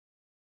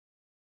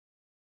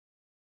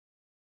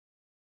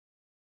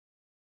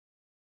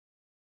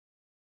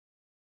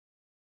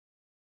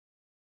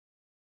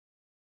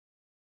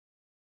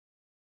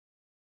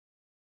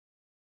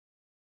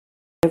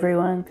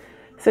everyone.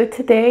 So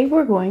today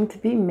we're going to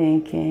be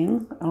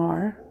making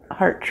our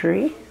heart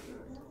tree.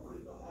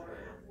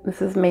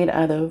 This is made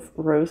out of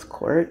rose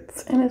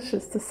quartz and it's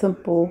just a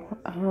simple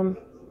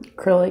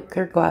acrylic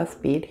or glass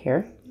bead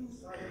here.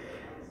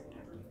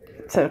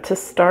 So to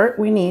start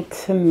we need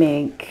to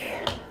make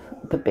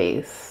the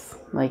base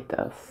like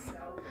this.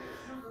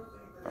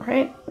 All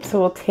right, so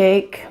we'll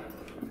take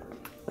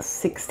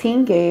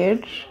 16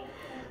 gauge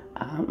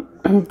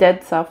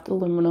dead soft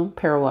aluminum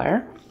pair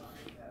wire.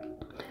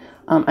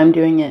 I'm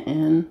doing it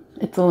in,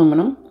 it's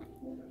aluminum.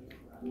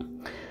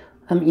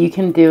 You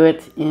can do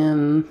it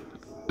in,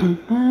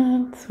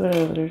 what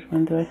other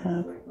one do I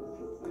have?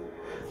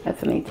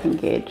 That's an 18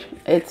 gauge.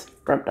 It's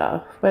rubbed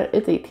off, but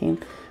it's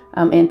 18.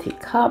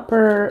 Antique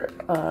copper,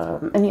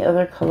 any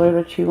other color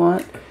that you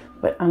want.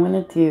 But I'm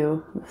going to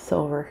do the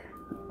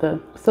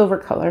silver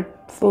color.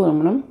 It's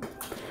aluminum.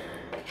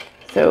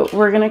 So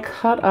we're going to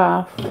cut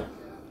off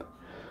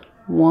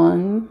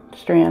one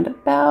strand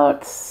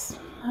about,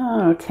 I don't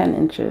know, 10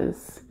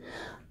 inches.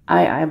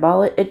 I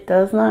eyeball it. It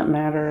does not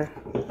matter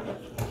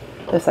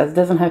the size. It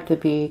doesn't have to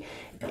be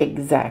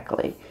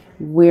exactly.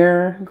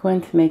 We're going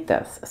to make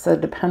this. So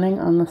depending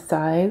on the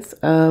size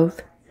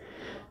of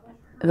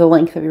the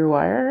length of your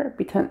wire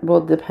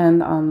will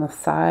depend on the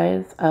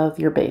size of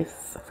your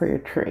base for your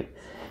tree.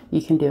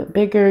 You can do it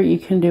bigger. You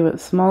can do it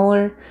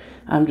smaller.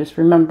 Just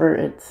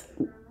remember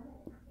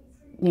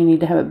you need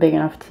to have it big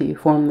enough to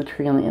form the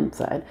tree on the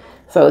inside.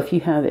 So if you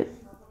have it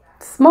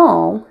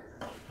small,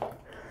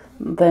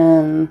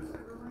 then,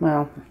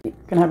 well, you're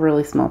going to have a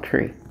really small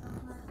tree.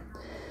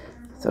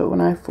 So when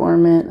I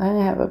form it,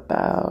 I have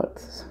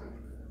about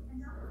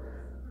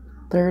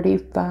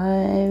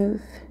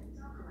 35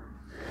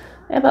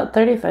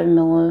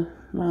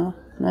 well,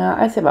 no,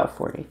 I say about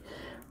 40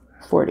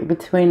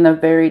 between the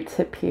very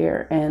tip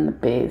here and the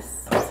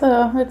base.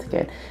 So it's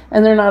good.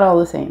 And they're not all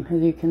the same.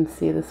 As you can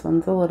see, this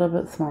one's a little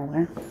bit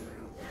smaller.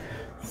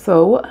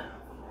 So what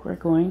we're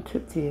going to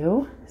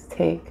do is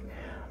take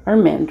our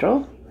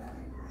mandrel.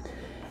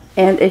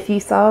 And if you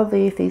saw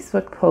the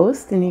Facebook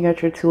post and you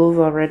got your tools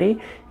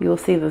already, you will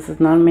see this is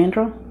not a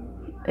mandrel.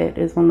 It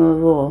is one of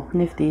those little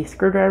nifty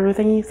screwdriver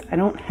thingies. I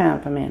don't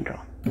have a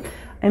mandrel.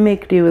 I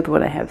make do with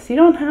what I have. So you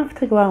don't have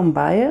to go out and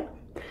buy it.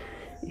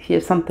 If you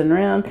have something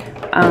around,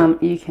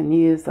 you can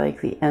use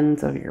like the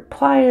ends of your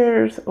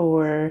pliers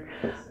or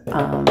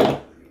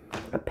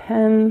a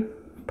pen,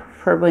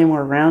 preferably a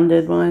more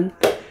rounded one.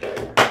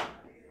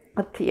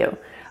 Up to you.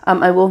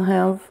 I will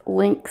have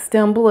links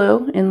down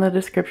below in the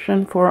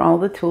description for all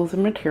the tools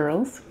and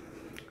materials.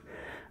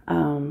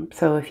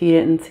 So if you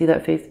didn't see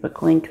that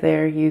Facebook link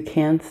there, you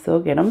can still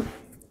get them.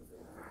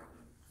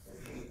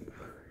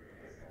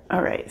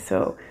 All right,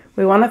 so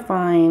we want to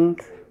find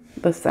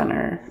the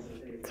center.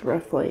 It's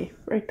roughly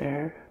right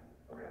there.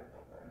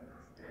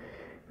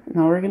 And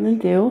all we're going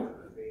to do,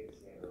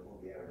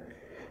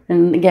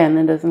 and again,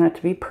 it doesn't have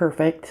to be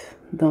perfect.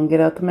 Don't get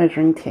out the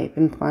measuring tape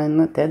and find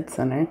the dead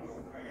center.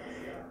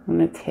 I'm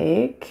going to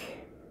take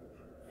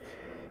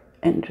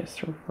and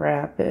just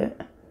wrap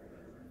it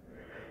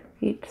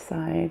each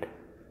side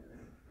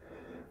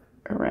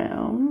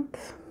around,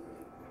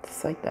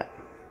 just like that,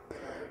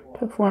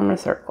 to form a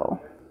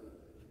circle.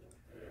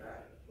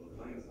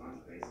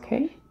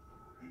 Okay.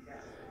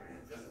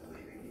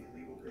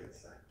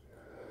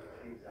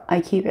 I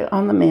keep it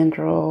on the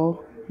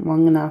mandrel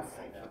long enough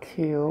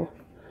to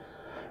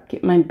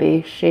get my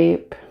base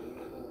shape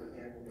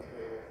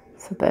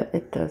so that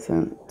it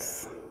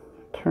doesn't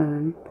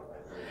turn.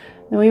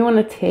 Then we want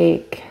to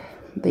take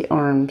the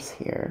arms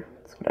here.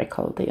 That's what I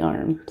call the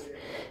arms.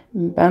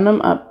 And bend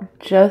them up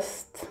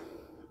just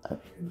a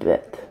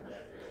bit.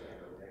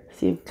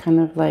 See,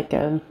 kind of like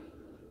it's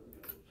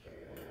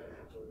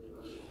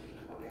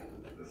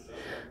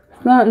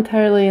not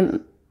entirely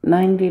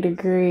 90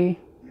 degree,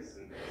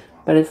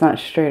 but it's not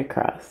straight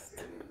across.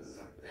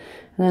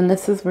 And then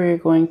this is where you're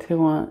going to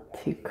want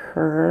to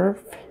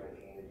curve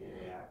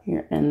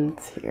your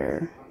ends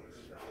here.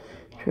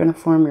 You're going to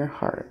form your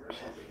heart.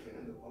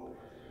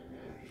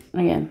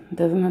 Again, it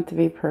doesn't have to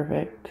be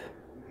perfect.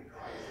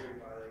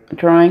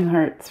 Drawing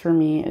hearts for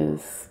me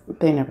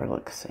they never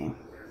look the same.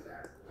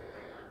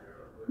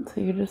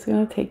 So you're just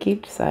going to take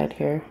each side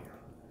here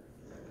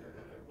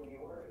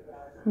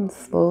and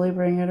slowly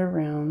bring it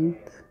around.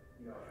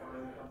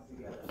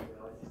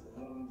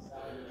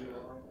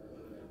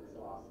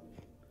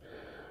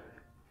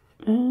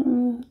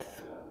 And,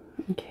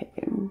 okay,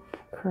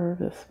 curve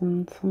this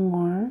one some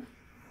more.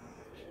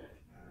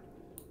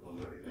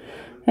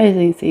 As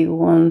you can see,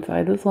 one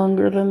side is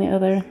longer than the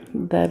other.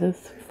 That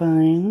is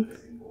fine.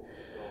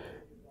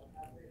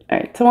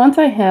 Alright, so once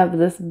I have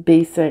this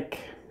basic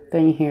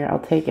thing here, I'll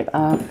take it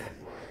off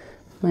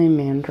my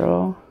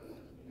mandrel.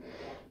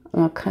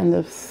 And I'll kind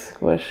of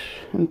squish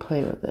and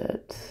play with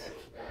it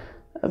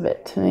a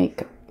bit to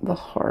make the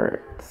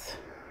heart.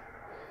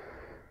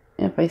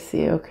 If I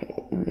see, okay,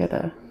 we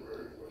gotta.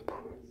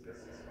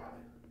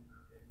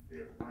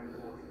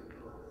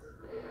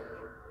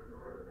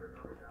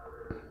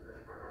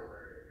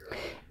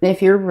 And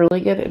if you're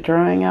really good at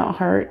drawing out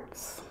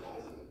hearts,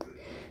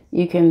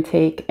 you can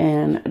take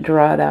and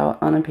draw it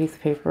out on a piece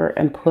of paper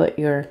and put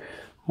your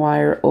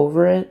wire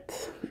over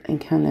it and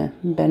kind of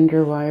bend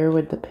your wire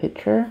with the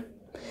picture.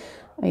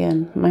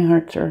 Again, my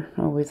hearts are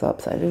always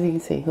lopsided. As you can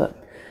see, look,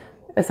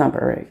 it's not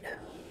perfect.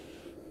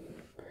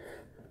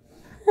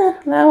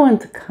 That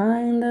one's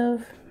kind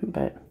of,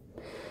 but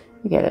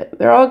you get it.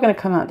 They're all going to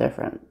come out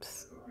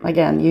different.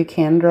 Again, you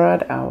can draw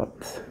it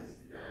out.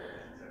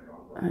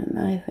 And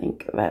I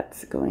think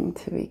that's going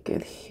to be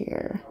good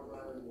here.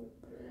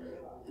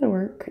 It'll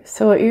work.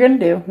 So what you're going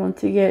to do,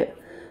 once you get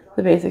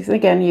the basics,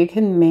 again, you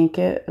can make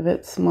it a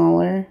bit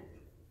smaller.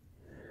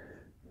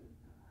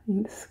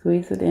 You can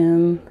squeeze it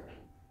in.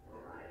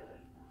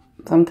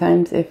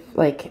 Sometimes if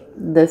like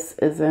this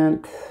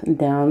isn't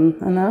down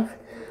enough,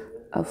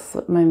 I'll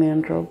slip my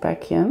mandrel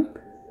back in.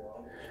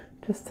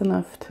 Just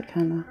enough to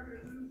kind of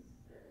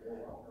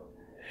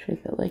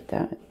shape it like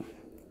that.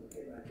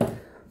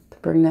 To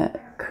bring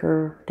that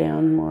curve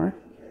down more.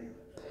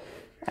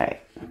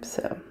 Alright,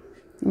 so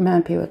I'm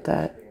happy with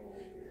that.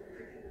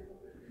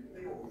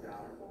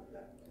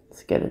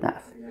 It's good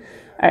enough.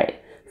 Alright,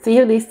 so you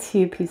have these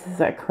two pieces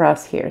that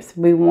cross here. So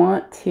we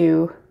want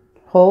to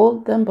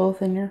hold them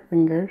both in your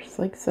fingers,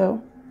 like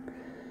so.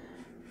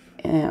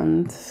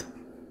 And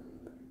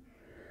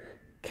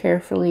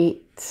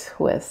carefully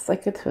twist,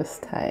 like a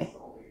twist tie.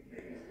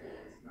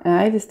 And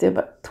I just do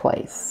about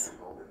twice.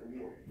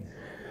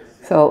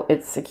 So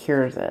it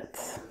secures it.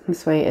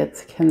 This way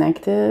it's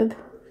connected.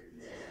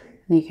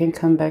 And you can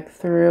come back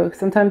through.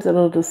 Sometimes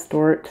it'll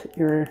distort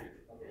your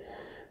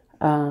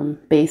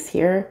base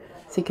here.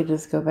 So you could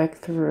just go back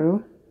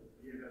through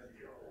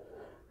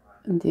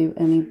and do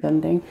any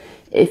bending.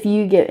 If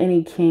you get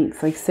any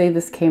kinks, like say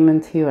this came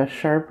into a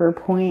sharper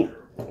point,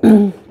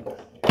 you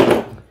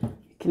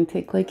can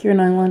take like your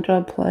nylon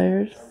job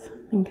pliers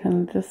and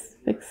kind of just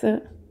fix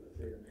it.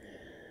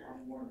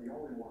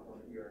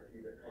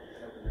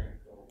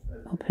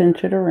 I'll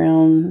pinch it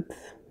around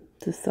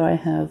just so I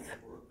have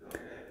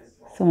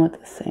somewhat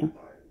the same.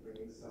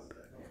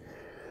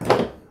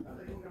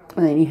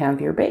 And then you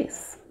have your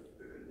base.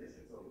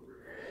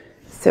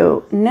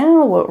 So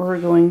now what we're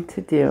going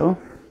to do,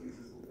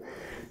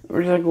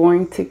 we're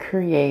going to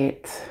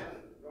create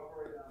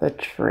the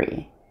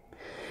tree.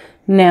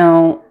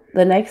 Now,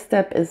 the next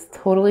step is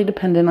totally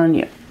dependent on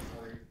you.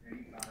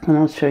 And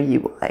I'll show you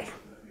why.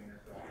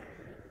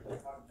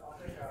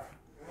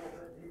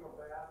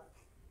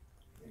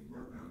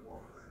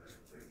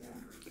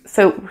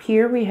 So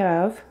here we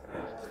have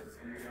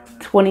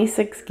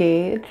 26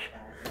 gauge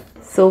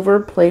silver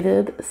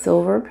plated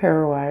silver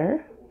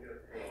parawire.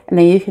 And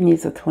then you can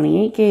use a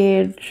 28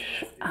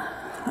 gauge.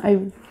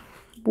 I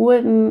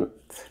wouldn't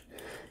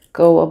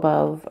go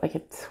above like a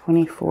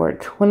 24.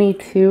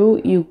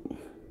 22,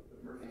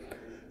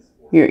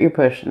 you're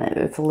pushing it.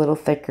 It's a little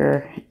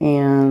thicker,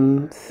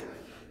 and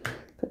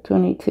the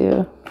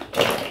 22,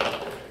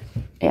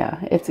 yeah,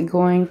 it's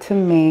going to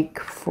make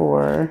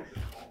for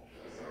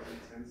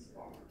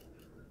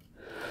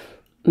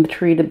the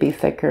tree to be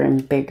thicker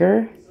and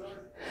bigger.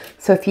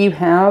 So if you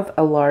have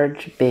a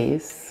large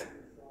base,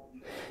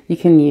 you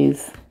can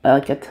use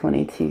like a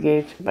 22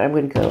 gauge, but I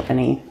wouldn't go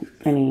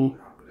any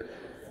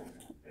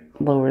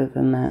lower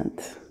than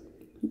that.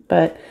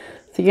 But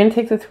so you're gonna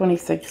take the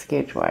 26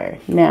 gauge wire.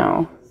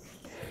 Now,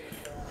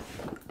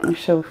 I'll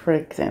show for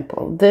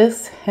example,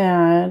 this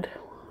had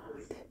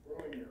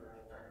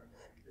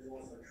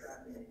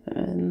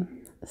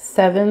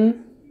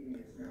 7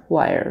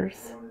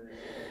 wires.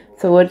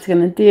 So what it's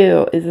gonna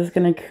do is it's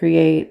gonna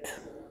create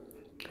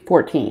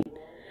 14.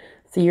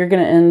 So you're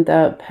gonna end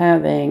up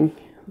having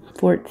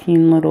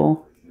 14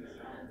 little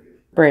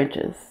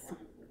branches,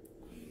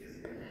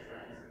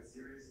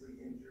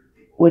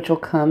 which will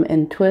come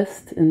and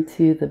twist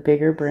into the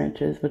bigger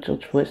branches, which will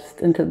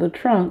twist into the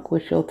trunk,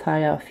 which you'll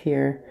tie off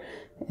here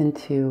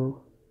into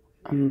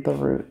the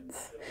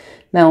roots.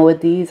 Now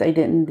with these, I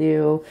didn't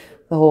do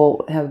the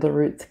whole have the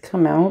roots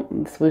come out.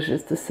 This was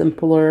just a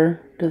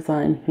simpler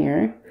design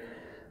here,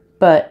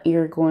 but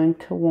you're going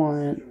to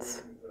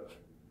want,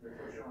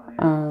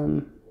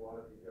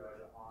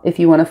 if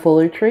you want a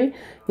fuller tree,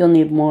 you'll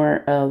need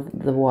more of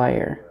the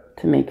wire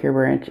to make your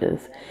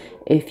branches.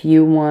 If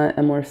you want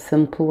a more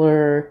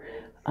simpler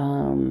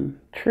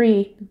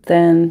tree,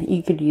 then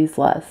you could use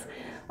less.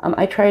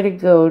 I try to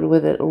go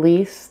with at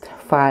least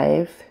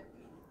 5.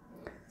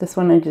 This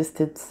one I just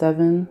did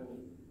 7,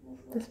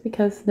 just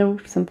because no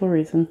simple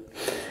reason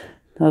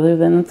other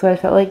than that's what I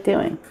felt like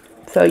doing.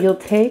 So you'll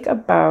take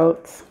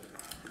about,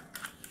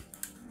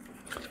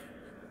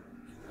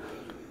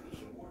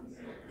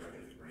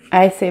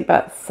 I say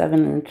about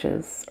 7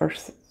 inches, or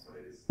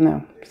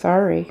no,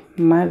 sorry,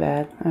 my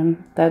bad.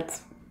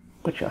 That's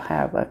what you'll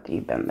have after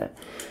you bend it.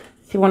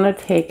 So you want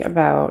to take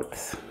about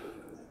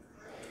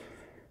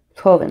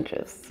 12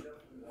 inches.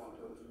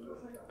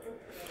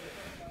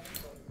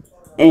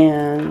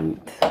 And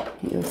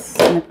you'll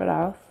snip it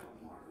off.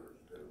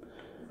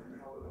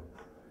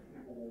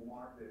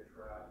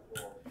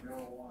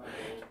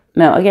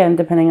 Now again,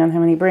 depending on how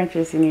many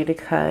branches, you need to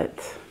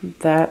cut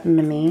that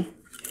many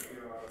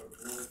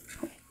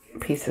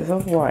pieces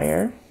of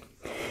wire.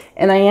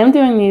 And I am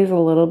doing these a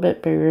little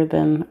bit bigger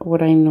than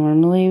what I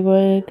normally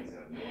would,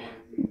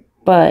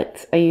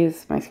 but I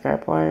use my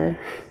scrap wire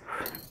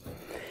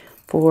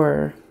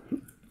for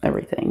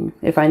everything.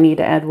 If I need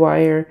to add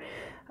wire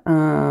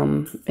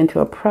into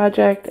a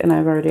project and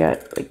I've already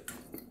got like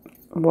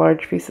a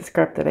large piece of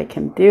scrap that I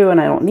can do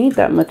and I don't need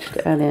that much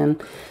to add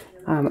in,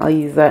 I'll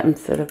use that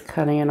instead of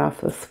cutting it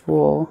off the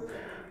spool.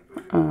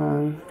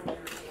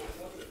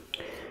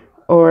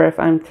 Or if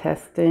I'm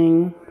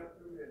testing,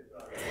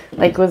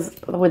 like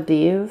with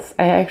these,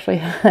 I actually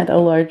had a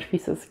large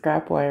piece of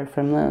scrap wire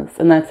from this,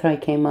 and that's how I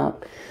came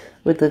up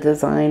with the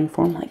design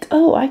for. I'm like,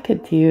 oh, I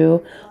could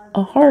do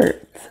a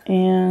heart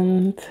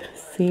and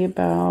see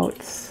about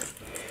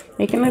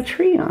making a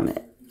tree on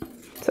it.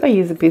 So I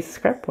use a piece of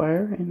scrap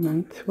wire,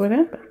 and that's what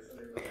happened.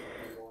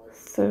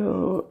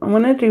 So I'm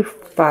gonna do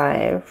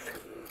 5.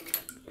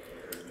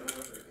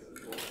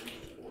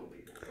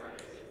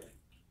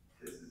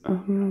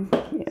 Yeah.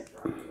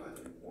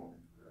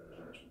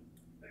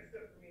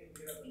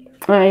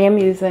 I am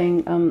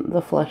using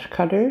the flush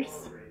cutters.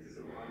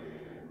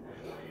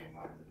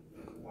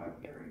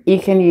 You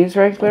can use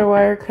regular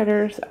wire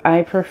cutters.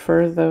 I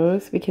prefer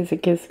those because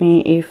it gives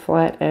me a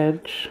flat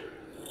edge.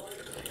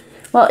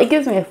 Well, it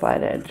gives me a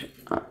flat edge,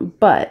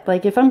 but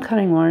like if I'm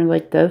cutting wire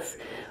like this,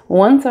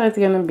 one side's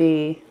going to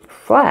be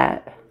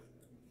flat,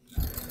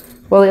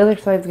 while the other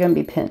side's going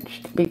to be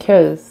pinched,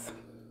 because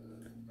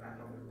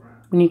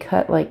when you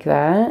cut like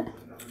that,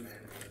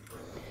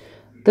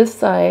 this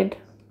side,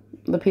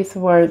 the piece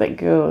of wire that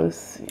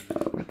goes,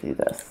 we'll do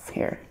this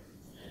here.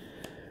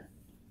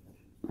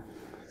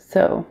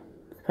 So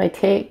if I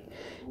take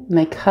and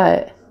I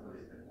cut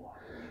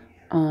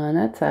on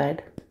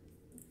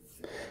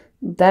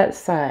that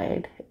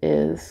side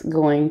is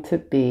going to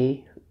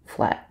be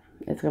flat.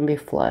 It's going to be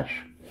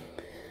flush.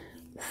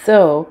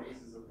 So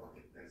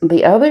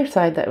the other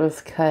side that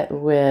was cut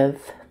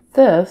with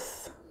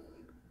this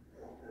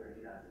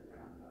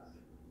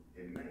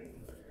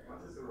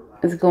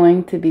is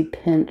going to be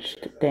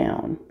pinched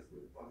down.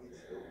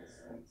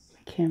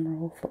 Camera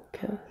will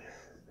focus.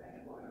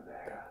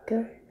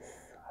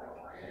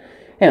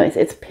 Anyways,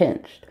 it's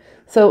pinched.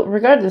 So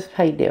regardless of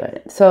how you do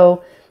it.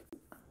 So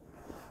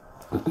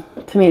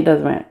to me, it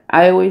doesn't matter.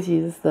 I always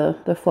use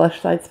the flush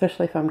side,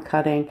 especially if I'm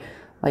cutting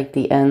like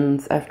the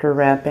ends after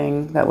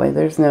wrapping. That way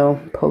there's no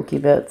pokey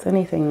bits,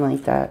 anything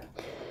like that.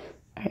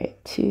 All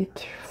right, 2,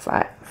 3,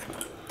 5.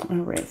 All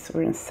right, so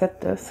we're going to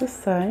set this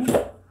aside.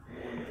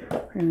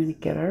 We're going to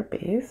get our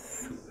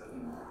base.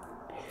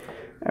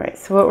 All right,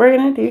 so what we're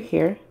going to do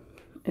here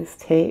is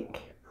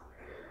take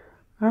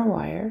our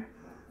wire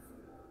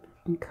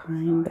and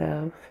kind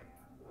of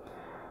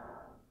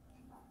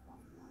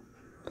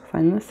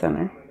find the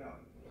center.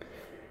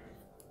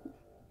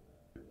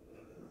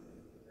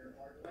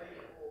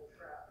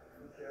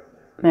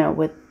 Now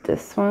with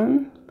this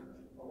one,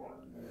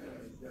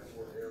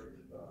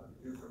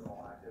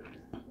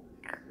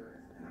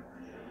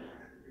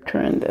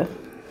 trying to,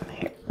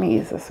 here, let me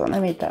use this one. I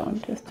made that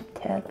one just a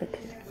tad bit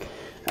too.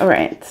 All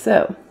right,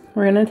 so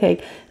we're gonna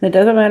take, and it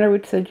doesn't matter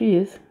which side you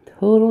use,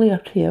 totally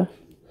up to you.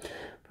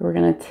 But we're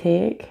gonna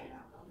take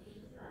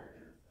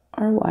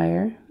our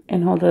wire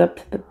and hold it up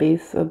to the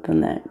base of the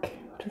neck,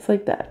 just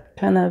like that.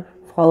 Kind of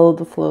follow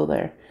the flow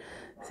there.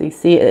 So you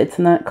see it's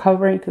not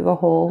covering through the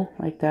hole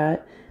like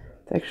that.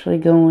 It's actually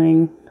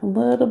going a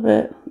little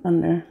bit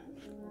under.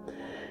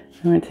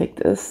 I'm going to take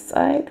this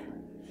side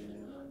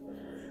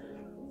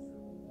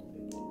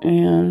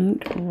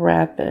and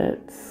wrap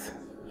it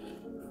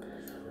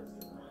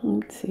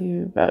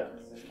into about,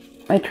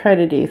 I try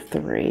to do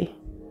 3.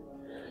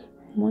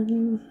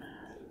 1,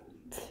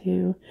 2,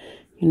 you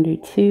can do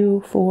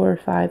 2, 4,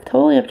 5,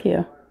 totally up to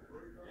you.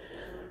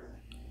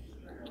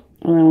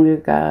 And then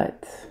we've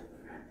got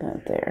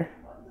that there.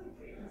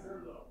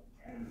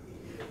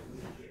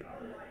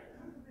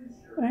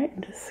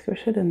 Alright, just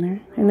squish it in there.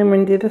 And then we're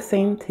going to do the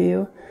same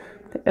to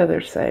the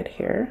other side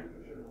here.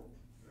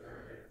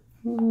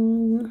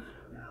 1,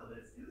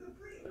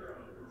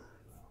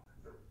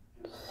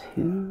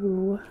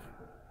 2,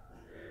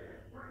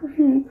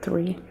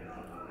 3.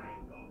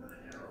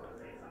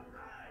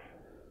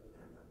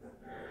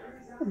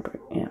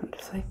 Yeah,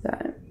 just like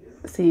that.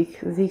 See,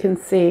 as you can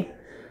see,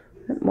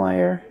 that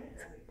wire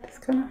is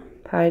just kind of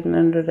tied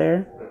under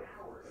there.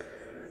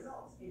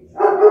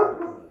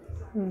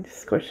 And just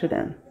squish it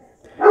in.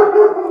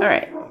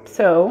 Alright,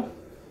 so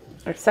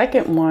our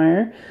second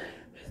wire,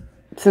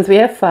 since we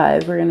have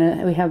 5,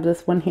 we have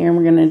this one here, and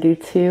we're gonna do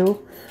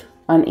 2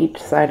 on each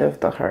side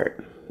of the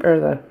heart,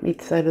 or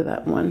each side of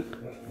that one.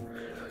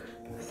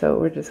 So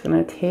we're just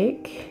gonna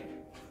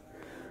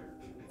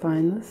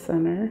find the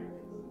center,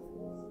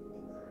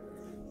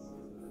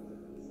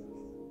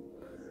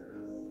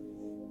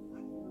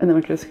 and then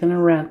we're just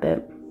gonna wrap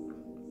it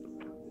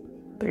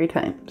 3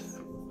 times.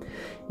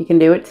 You can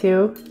do it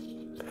 2,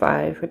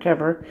 5,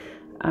 whichever.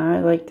 I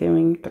like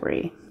doing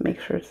 3. Make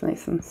sure it's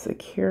nice and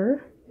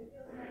secure.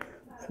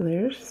 So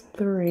there's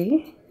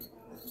 3.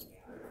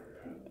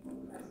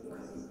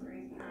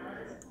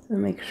 And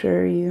make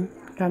sure you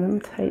got them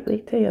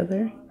tightly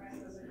together.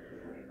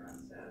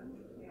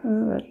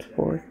 Oh, that's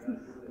 4.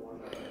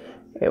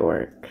 It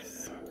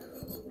works.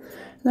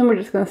 Then we're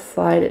just going to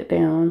slide it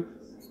down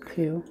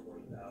to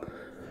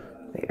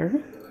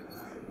there.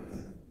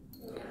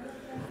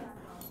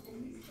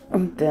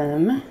 And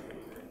then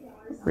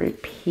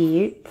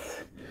repeat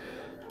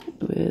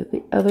with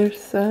the other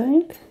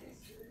side.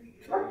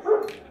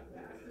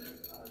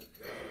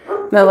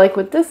 Now, like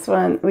with this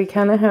one, we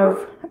kind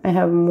of I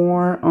have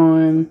more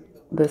on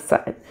this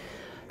side.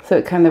 So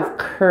it kind of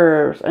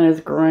curves and is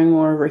growing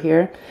more over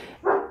here.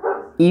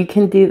 You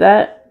can do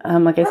that.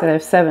 Like I said, I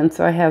have 7,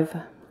 so I have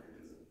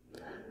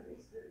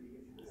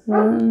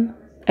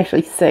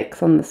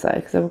 6 on the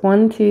side. So I have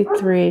 1, 2,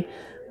 3,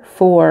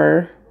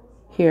 4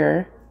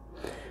 here.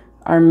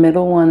 Our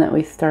middle one that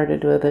we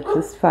started with, which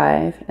is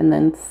 5, and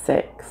then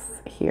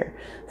 6 here.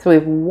 So we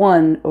have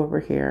 1 over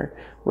here.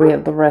 We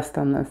have the rest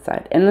on this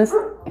side. And this,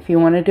 if you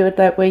want to do it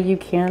that way, you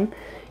can.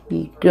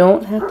 You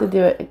don't have to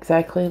do it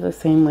exactly the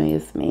same way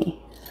as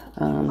me.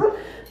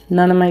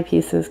 None of my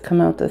pieces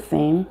come out the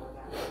same,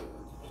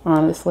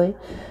 honestly.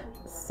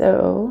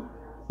 So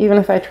even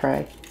if I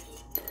try,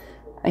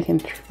 I can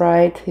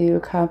try to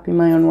copy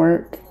my own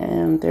work,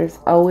 and there's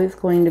always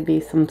going to be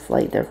some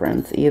slight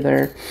difference.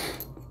 Either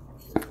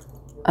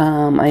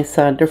I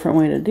saw a different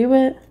way to do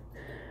it,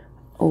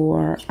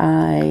 or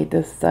I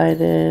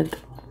decided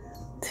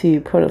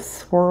to put a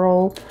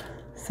swirl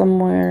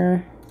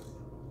somewhere.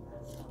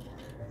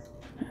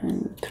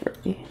 And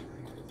 3.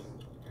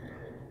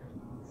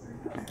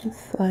 And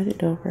slide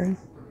it over.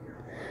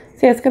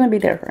 See, it's going to be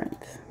different.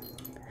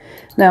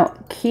 Now,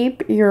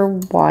 keep your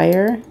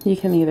wire. You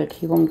can either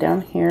keep them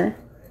down here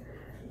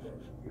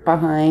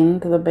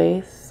behind the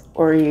base,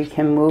 or you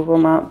can move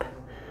them up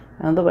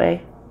out of the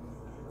way.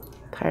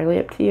 Entirely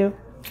up to you.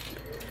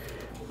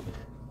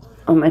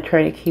 I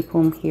try to keep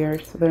them here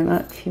so they're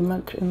not too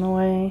much in the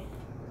way.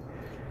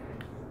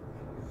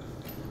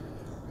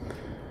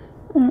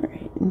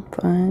 Alright, and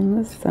find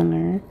the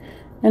center.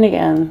 And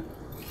again,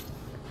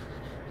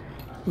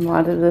 a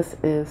lot of this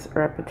is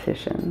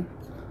repetition.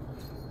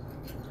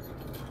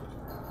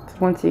 So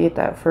once you get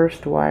that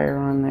first wire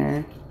on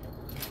there,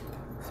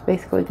 it's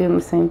basically doing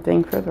the same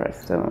thing for the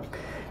rest of them.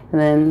 And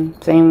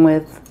then same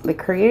with the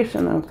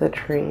creation of the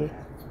tree.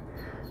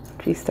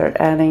 So you start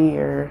adding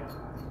your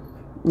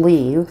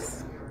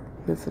leaves,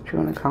 that's what you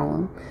want to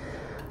call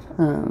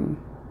them,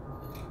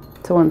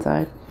 to one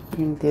side. You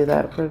can do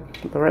that for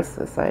the rest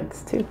of the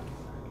sides too.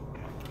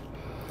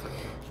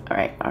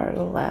 Alright, our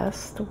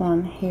last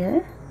one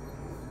here.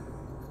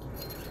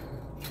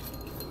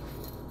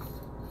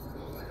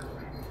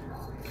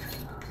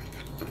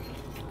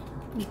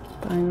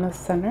 Find the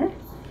center.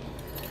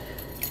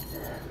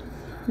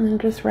 And then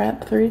just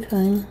wrap 3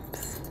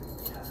 times.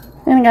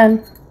 And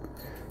again,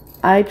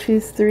 I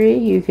choose 3.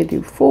 You could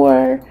do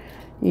 4.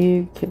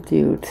 You could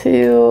do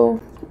 2.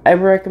 I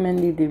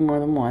recommend you do more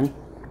than 1.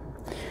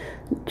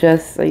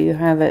 Just so you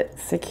have it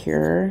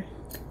secure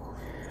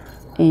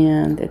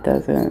and it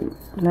doesn't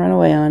run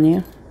away on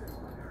you.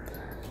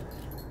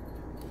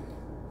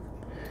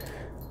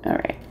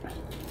 Alright,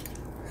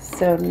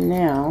 so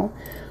now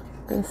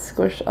I'm going to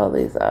squish all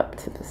these up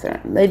to the center.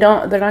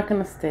 They're not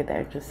going to stay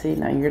there, just so you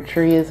know. Your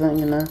tree isn't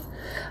going to,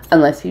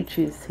 unless you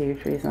choose to, your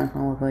tree is not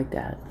going to look like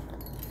that.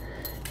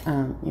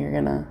 You're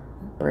going to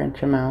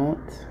branch them out.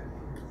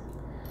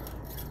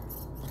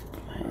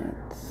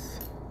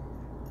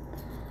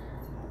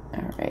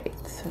 Alright,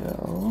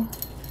 so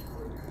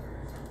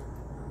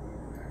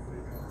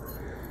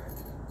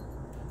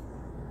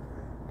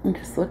I'm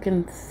just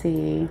looking to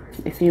see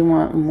if you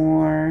want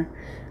more,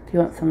 if you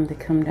want some to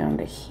come down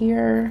to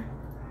here,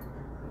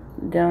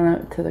 down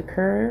out to the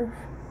curve,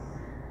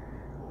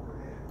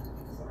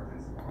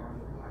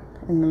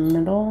 in the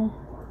middle.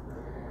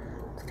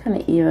 It's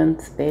kind of even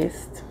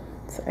spaced,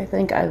 so I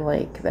think I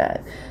like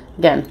that.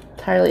 Again,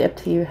 entirely up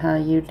to you how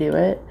you do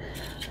it.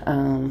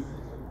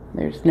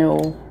 There's no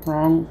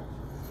wrong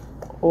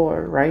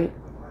or right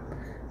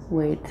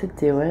way to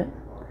do it.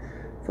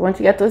 So once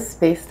you get those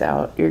spaced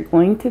out, you're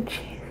going to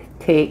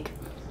take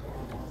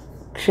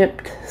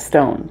chipped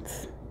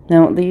stones.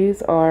 Now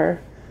these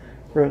are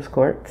rose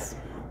quartz,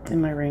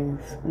 and my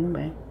ring's in the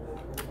way.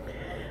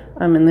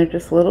 And they're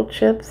just little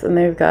chips, and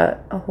they've got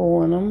a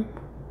hole in them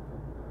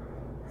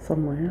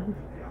somewhere.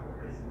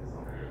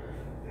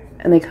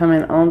 And they come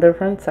in all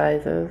different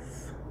sizes.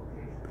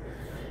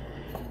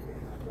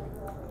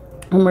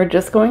 And we're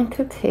just going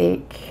to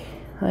take,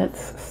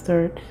 let's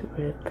start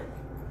with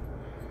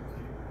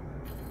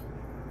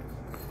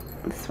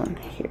this one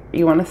here.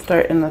 You want to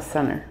start in the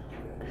center.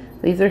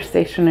 These are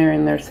stationary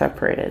and they're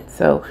separated.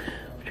 So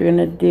what you're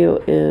going to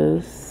do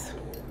is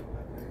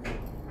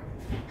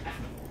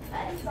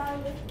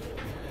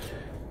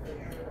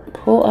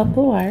pull up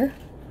the wire.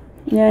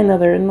 Yeah, I know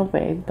they're in the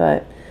way,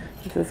 but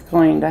this is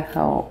going to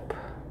help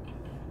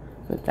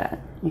with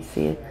that. You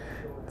see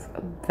it's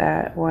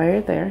that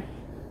wire there.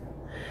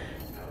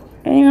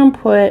 And you're going to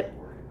put,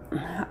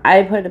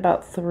 I put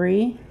about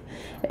 3.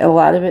 A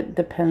lot of it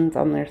depends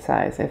on their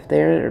size. If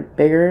they're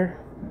bigger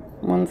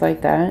ones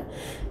like that,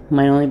 it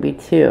might only be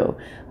 2.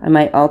 I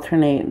might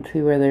alternate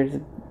to where there's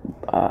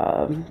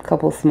a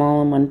couple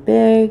small and one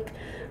big.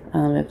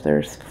 If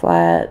there's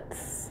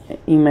flats,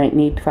 you might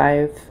need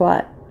 5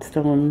 flat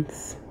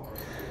stones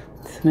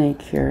to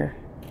make your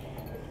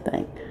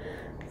thing.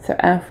 So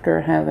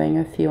after having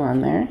a few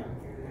on there,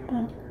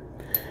 well,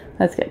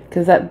 that's good,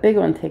 because that big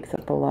one takes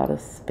up a lot of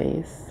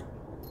space.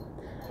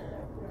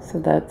 So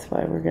that's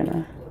why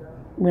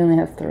we only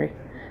have 3.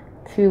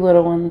 2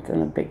 little ones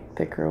and a big,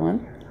 thicker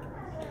one.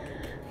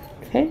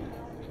 Okay.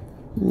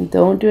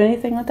 Don't do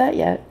anything with that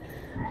yet.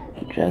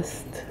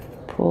 Just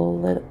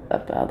pull it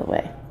up out of the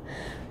way.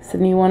 So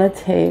then you want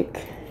to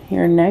take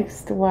your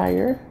next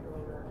wire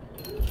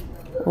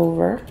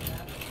over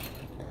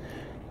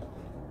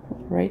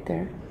right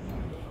there.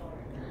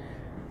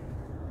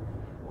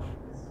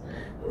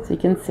 So you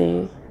can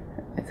see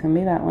it's going to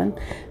be that one.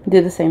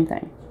 Do the same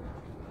thing.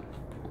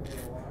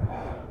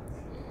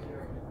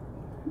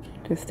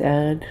 Just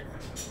add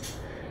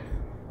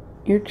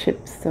your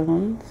chip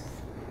stones.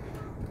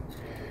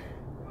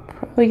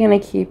 Probably going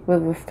to keep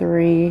with the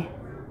 3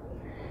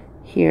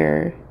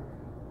 here.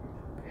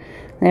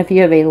 And if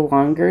you have a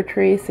longer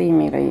tree, so you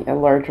made a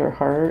larger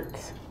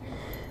heart,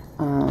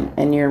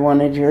 and you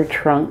wanted your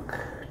trunk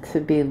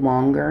to be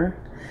longer,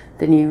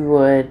 then you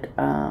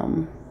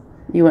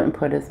wouldn't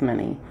put as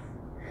many.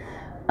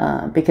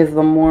 Because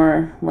the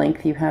more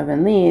length you have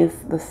in these,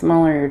 the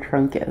smaller your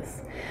trunk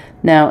is.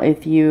 Now,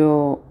 if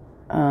you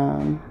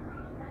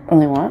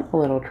only want a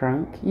little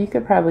trunk, you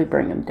could probably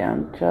bring them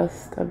down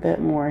just a bit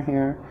more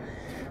here.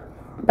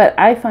 But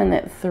I find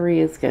that 3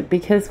 is good,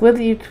 because with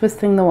you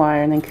twisting the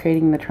wire and then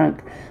creating the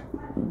trunk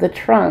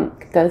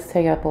does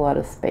take up a lot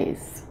of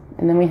space.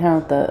 And then we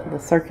have the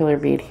circular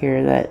bead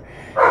here that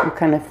will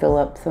kind of fill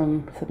up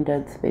some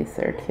dead space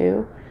there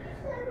too.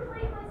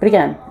 But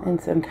again,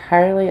 it's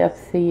entirely up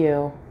to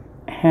you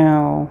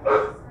how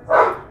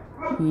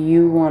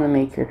you want to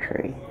make your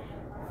tree.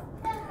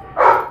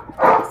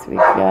 Okay, so we've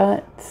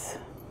got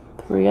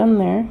 3 on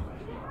there.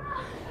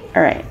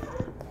 All right,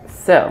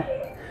 so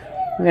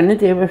what we're going to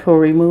do before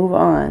we move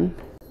on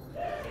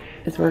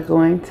is we're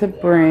going to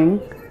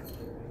bring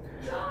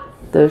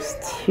those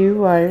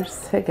 2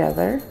 wires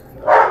together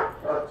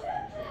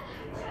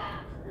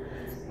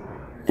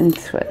and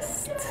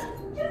twist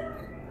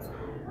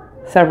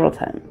several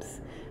times.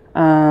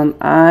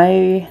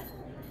 I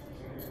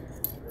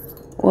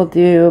will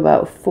do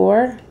about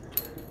 4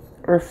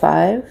 or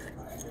 5,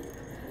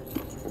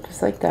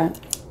 just like that.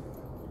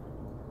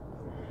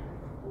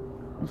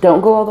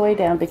 Don't go all the way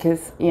down,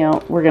 because, you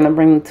know, we're going to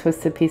bring the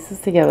twisted pieces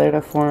together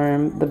to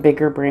form the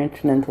bigger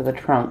branch and into the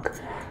trunk.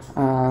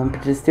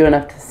 But just do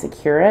enough to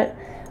secure it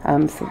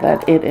so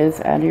that it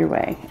is out of your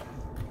way.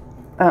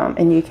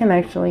 And you can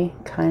actually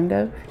kind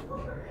of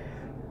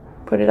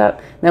put it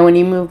up. Now when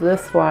you move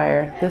this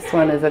wire, this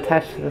one is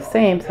attached to the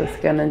same, so it's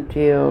going to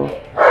do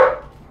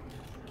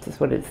just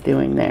what it's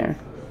doing there.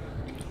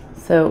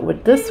 So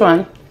with this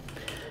one,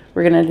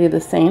 we're going to do the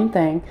same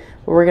thing.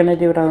 We're going to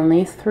do it on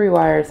these 3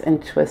 wires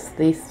and twist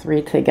these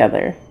 3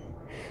 together.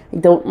 I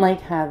don't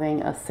like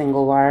having a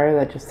single wire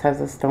that just has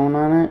a stone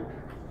on it.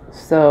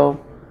 So,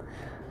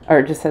 or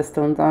it just has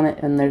stones on it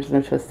and there's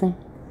no twisting.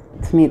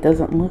 To me, it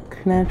doesn't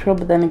look natural,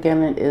 but then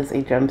again, it is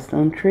a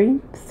gemstone tree.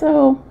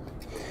 So,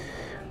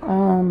 I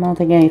don't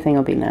think anything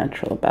will be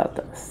natural about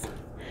this.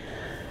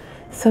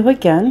 So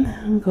again,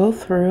 I'll go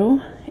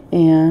through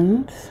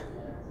and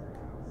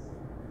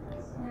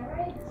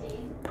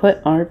put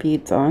our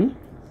beads on.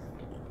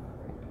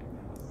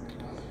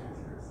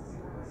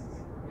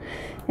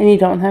 And you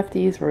don't have to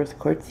use rose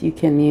quartz. You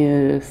can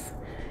use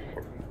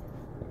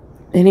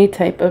any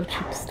type of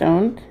chip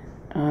stone.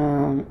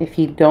 If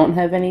you don't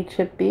have any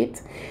chip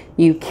beads,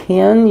 you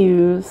can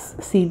use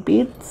seed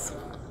beads.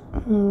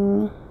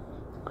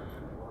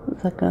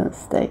 Is that going to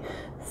stay?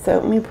 So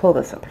let me pull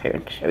this up here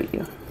and show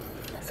you.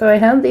 So I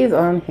have these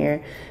on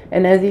here,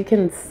 and as you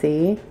can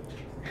see,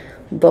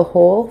 the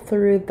hole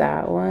through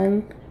that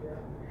one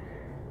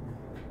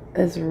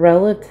is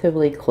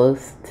relatively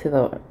close to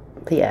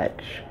the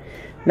edge.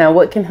 Now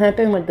what can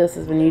happen with this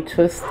is when you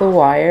twist the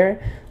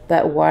wire,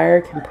 that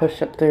wire can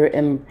push up through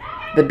and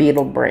the bead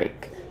will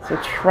break. So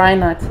try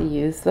not to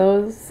use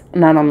those,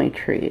 not on my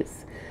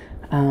trees.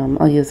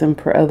 I'll use them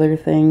for other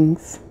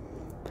things.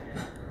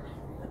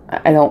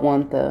 I don't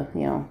want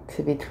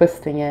to be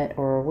twisting it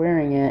or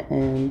wearing it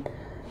and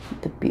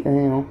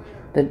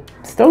the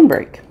stone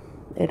break.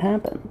 It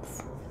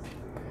happens.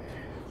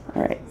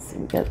 All right, so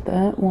we got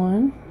that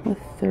one with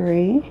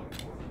 3.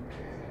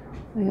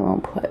 We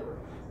won't put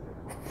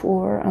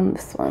 4 on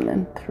this one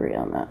and 3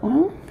 on that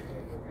one,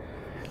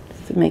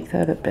 just to make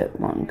that a bit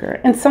longer.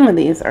 And some of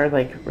these are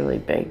like really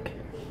big.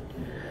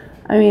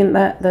 I mean,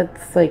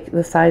 that's like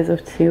the size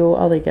of 2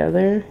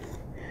 altogether.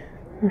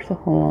 There's a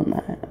hole on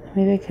that.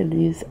 Maybe I could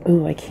use,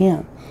 oh, I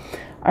can.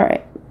 All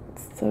right,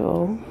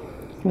 so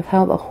with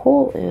how the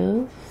hole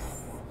is,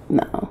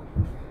 no,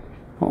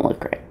 won't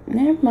look right.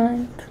 Never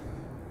mind.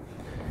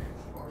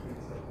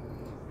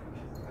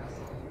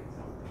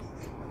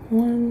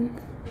 1,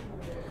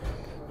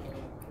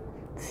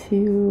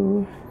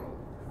 2,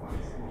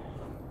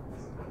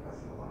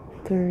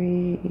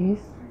 3,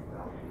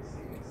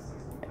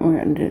 We're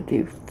going to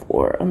do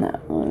 4 on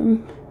that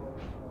one.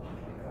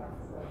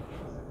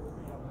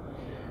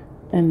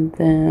 And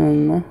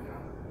then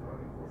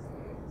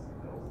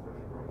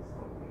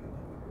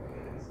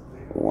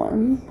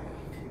 1.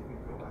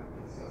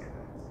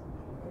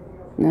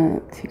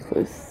 Not too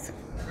close.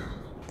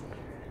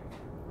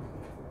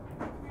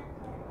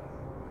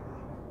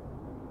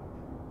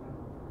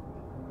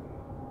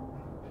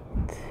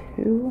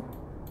 2.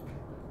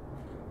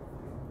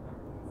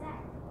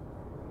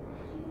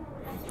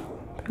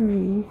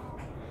 3.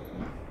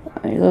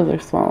 Those are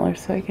smaller,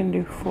 so I can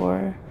do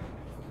 4.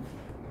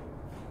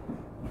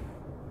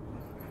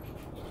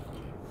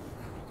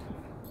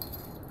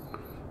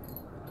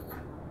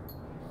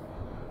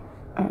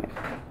 Alright,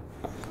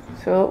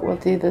 so we'll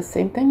do the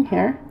same thing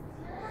here.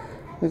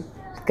 We've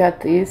got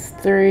these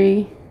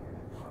 3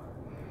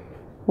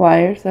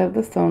 wires that have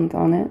the stones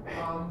on it.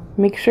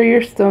 Make sure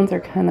your stones are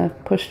kind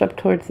of pushed up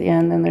towards the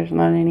end and there's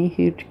not any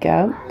huge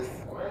gaps.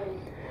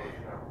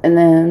 And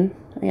then,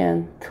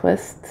 again,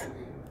 twist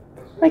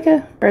like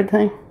a bird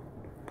thing.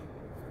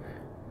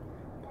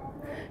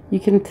 You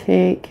can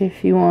take,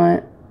 if you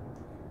want,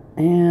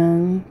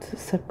 and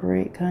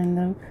separate kind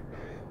of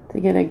to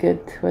get a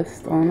good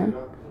twist on it.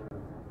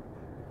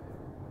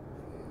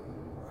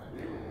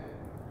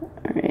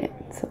 Alright,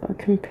 so I'll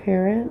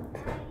compare it.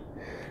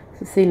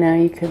 So see, now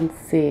you can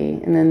see,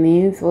 and then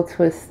these will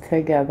twist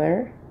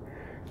together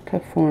to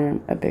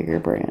form a bigger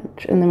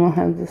branch, and then we'll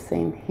have the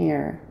same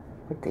here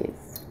with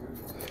these.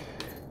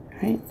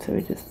 Alright,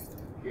 so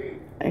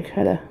I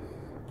try to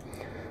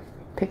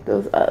pick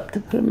those up to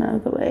put them out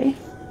of the way.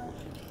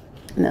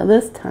 Now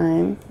this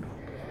time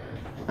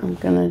I'm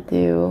gonna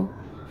do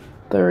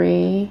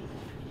 3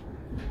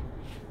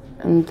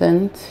 and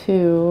then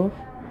 2.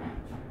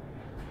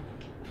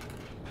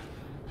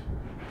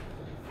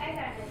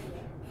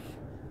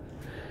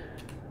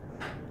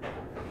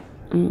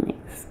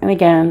 And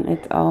again,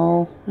 it's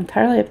all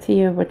entirely up to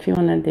you what you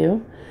want to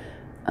do.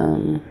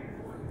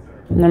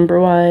 Number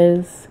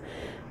wise,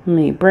 how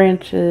many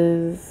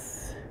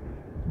branches,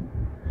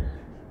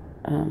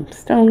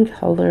 stone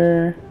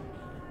color.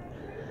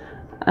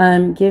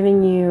 I'm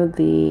giving you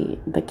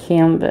the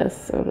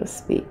canvas, so to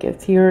speak.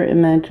 It's your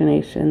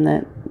imagination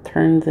that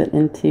turns it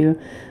into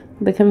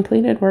the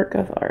completed work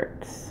of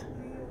art.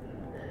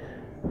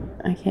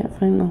 I can't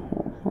find the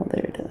hole. Oh,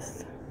 there it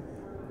is.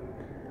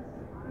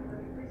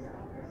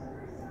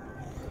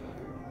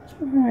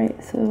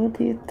 Alright, so we'll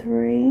do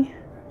 3.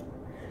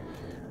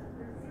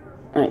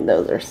 Alright,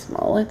 those are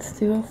small. Let's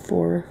do a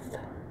 4th.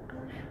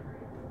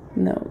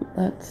 No,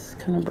 that's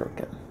kind of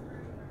broken.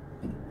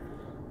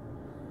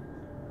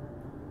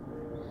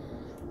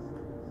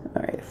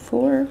 Alright,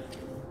 4.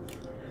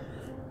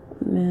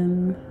 And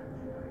then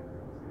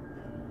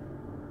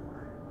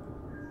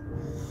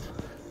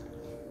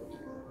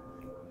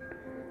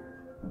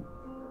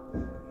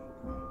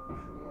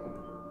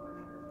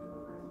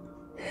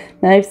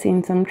now I've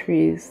seen some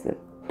trees that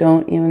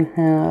don't even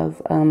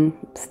have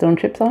stone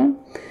chips on them.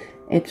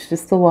 It's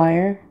just the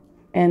wire,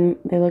 and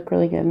they look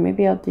really good.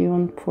 Maybe I'll do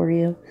one for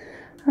you.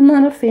 I'm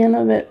not a fan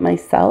of it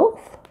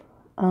myself,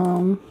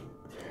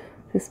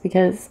 just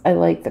because I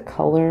like the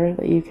color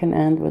that you can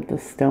add with the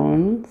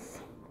stones.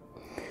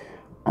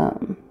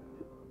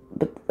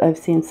 But I've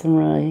seen some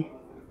really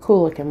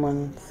cool looking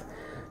ones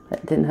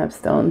that didn't have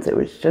stones. It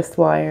was just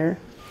wire.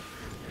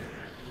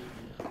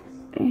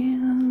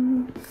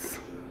 And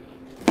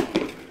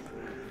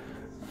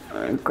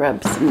I'll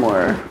grab some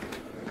more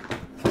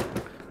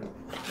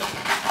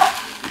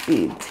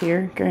beads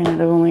here.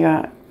 Granted, I've only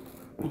got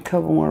a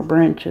couple more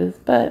branches,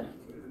 but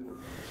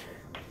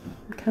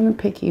I'm kind of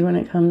picky when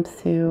it comes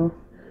to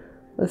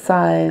the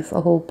size,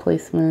 the hole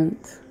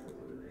placement.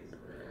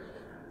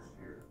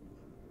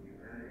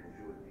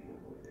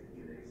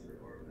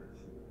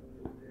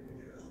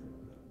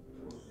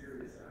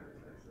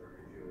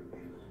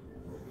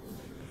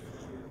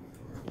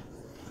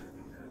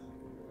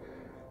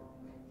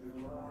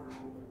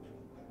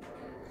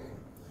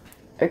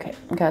 Okay,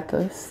 got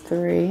those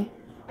 3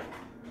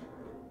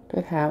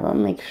 to have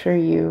them. Make sure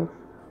you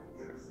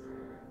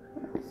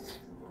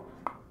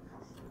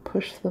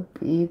push the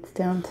beads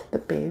down to the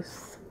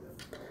base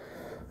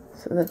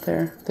so that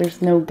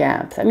there's no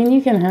gaps. I mean, you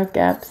can have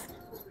gaps,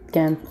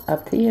 again,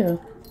 up to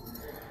you.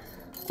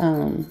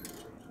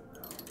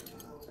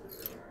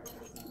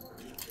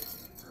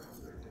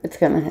 It's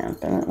gonna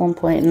happen at one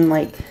point, and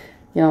like,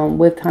 you know,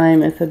 with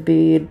time, if a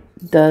bead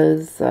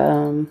does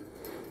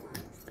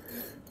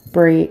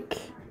break,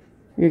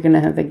 you're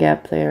gonna have a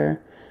gap there.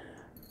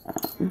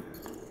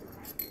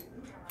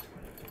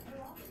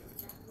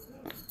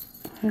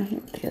 I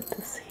have to get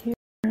this here.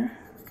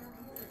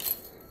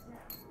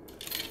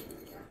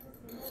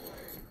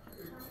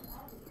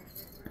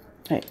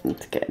 Alright,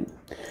 that's good.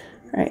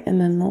 Alright, and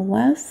then the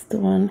last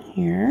one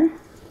here,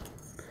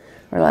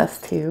 or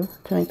last 2,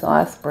 to make the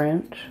last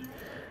branch,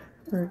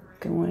 we're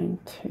going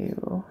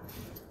to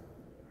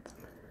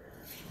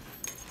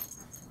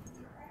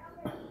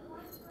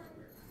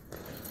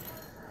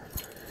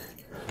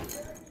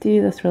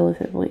do this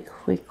relatively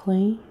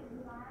quickly.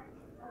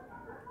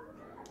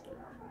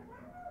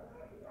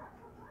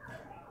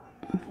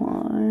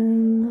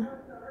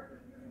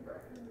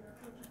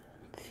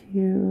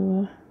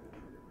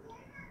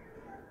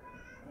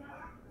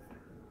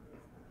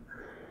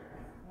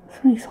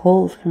 these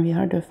holes can be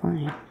hard to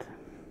find.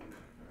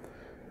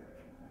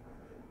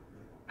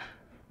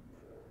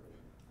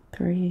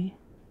 3.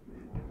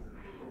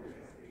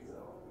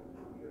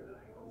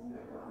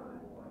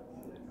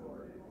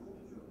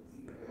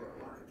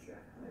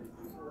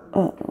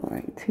 Oh,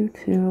 right, 2,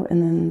 2,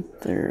 and then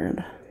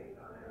 3rd.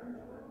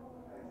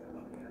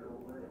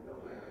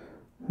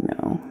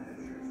 No.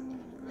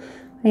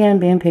 Again,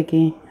 being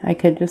picky. I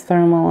could just throw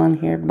them all on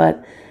here,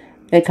 but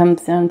it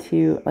comes down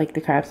to like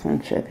the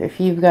craftsmanship. If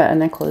you've got a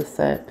necklace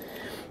that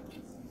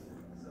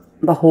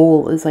the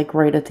hole is like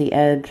right at the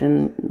edge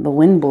and the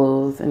wind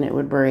blows and it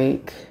would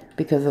break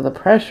because of the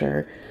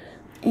pressure,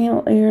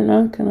 you're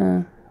not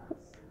gonna,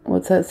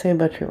 what's that say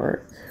about your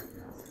work?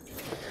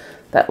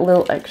 That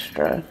little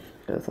extra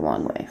goes a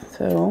long way.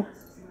 So,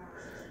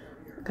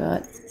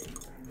 got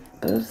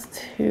those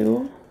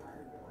 2.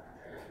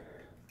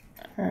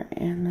 Alright,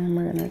 and then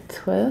we're gonna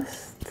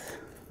twist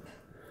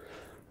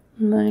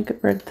like a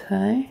red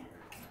tie.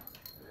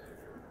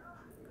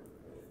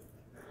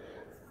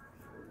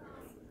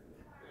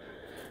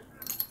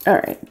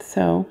 Alright,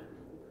 so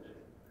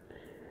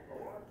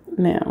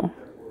now,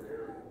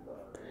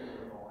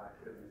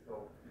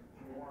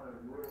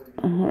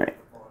 alright,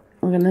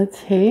 we're gonna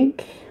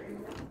take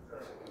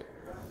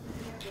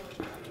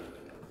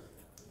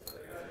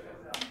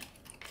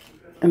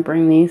and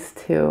bring these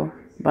 2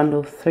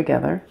 bundles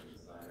together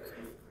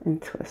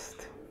and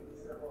twist.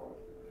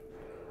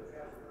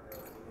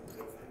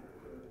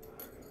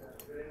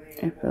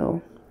 It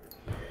will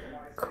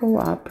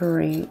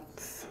cooperate.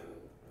 So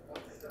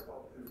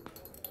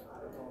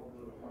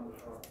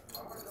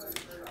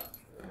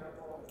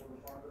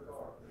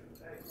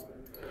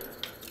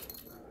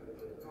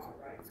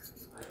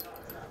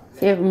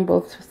you have them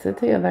both twisted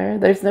together.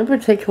 There's no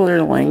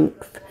particular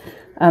length.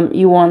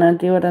 You want to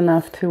do it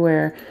enough to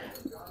where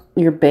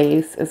your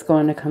base is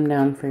going to come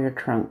down for your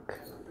trunk.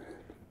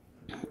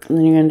 And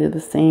then you're going to do the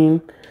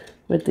same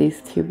with these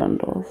 2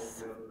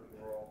 bundles.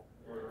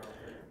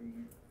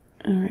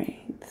 Alright,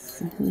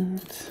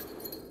 and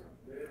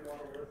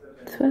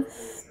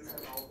twist.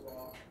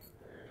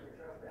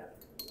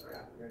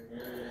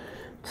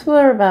 So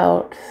they're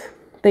about,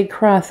 they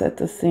cross at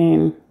the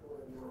same,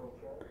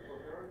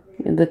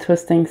 the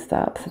twisting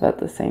stops about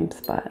the same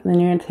spot. And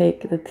then you're going to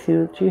take the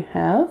 2 that you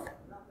have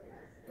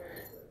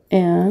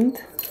and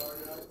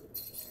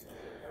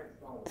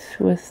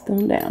twist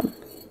them down.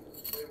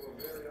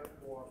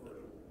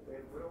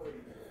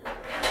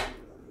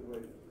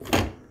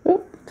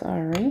 Oops,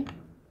 sorry.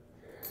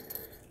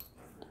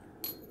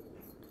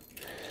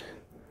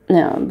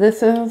 Now,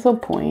 this is a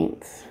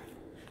point,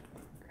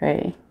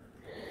 okay?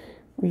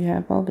 We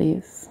have all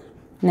these.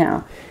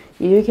 Now,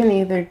 you can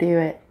either do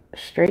it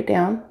straight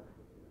down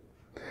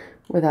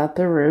without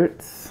the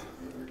roots.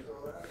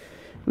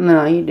 And then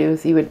all you do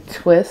is you would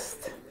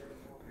twist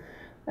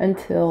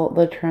until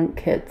the trunk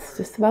hits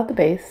just about the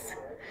base.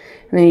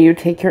 And then you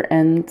take your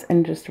ends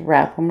and just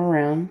wrap them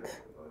around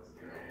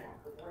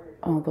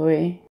all the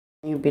way.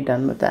 You'd be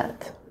done with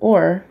that.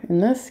 Or, in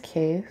this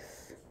case,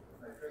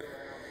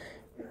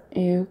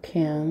 you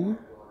can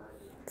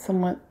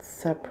somewhat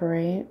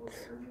separate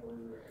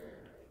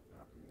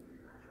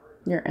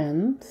your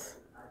ends.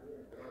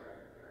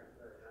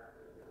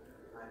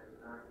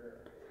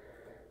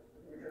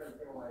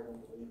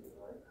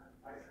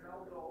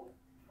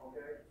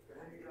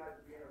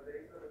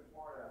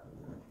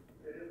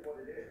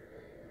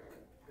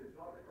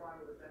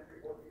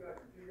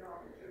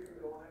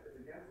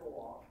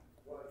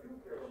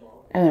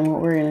 And then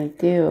what we're going to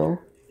do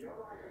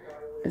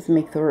is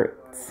make the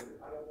roots.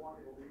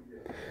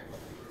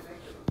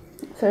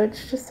 So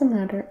it's just a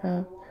matter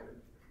of,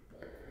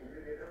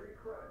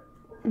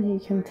 you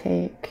can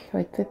take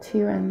like the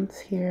 2 ends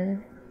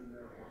here.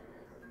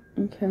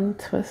 You can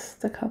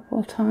twist a couple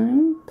of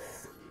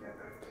times.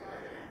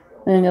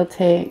 Then you'll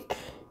take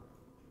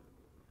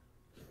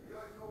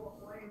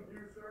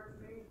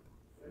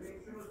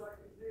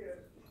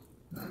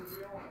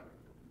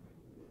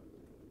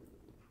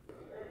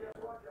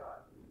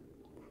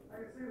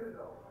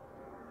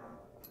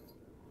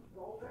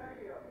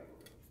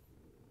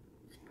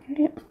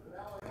okay.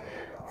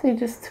 So you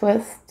just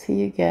twist till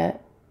you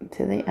get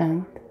to the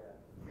end.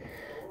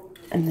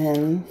 And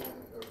then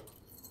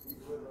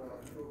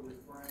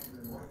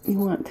you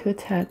want to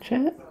attach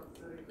it.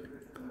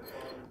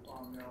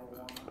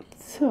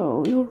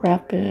 So you'll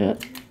wrap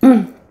it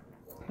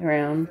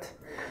around.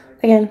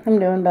 Again, I'm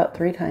doing about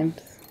 3 times.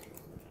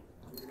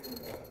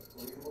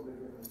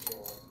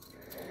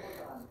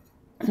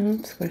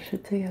 And squish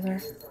it together.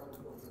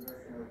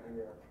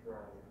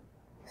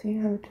 So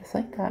you have it just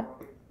like that.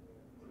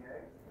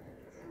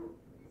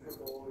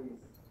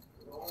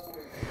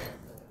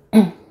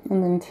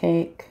 And then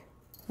take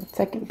the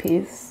second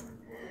piece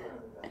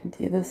and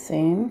do the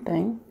same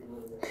thing.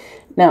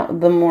 Now,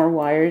 the more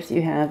wires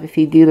you have, if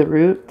you do the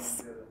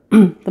roots,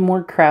 the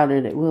more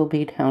crowded it will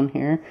be down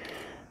here.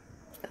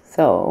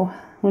 So,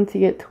 once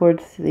you get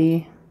towards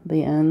the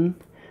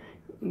end,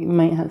 you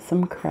might have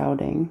some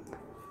crowding.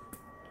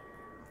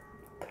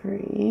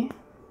 3.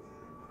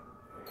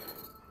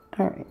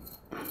 Alright.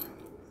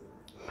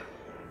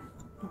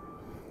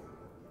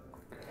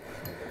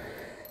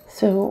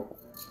 So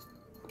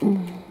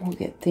we'll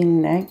get the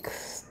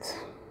next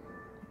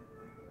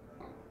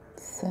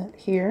set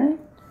here.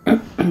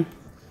 And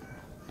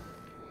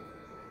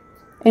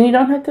you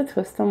don't have to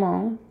twist them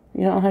all.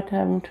 You don't have to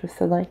have them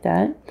twisted like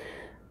that.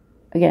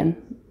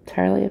 Again,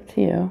 entirely up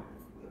to you.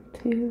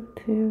 2,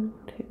 2,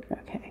 2.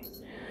 Okay.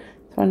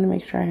 Just wanted to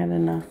make sure I had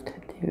enough to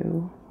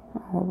do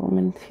all of them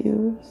in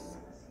 2s.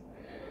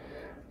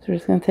 So we're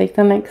just going to take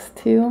the next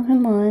 2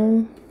 in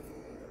line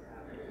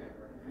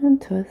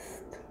and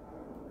twist.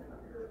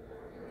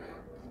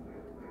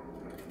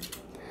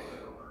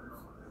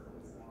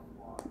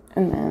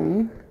 And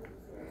then,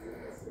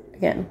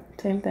 again,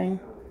 same thing.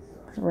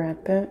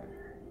 Wrap it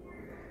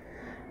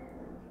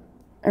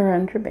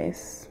around your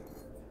base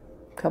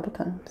a couple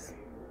times.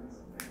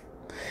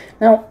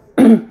 Now,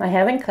 I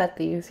haven't cut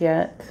these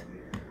yet.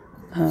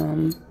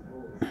 I'm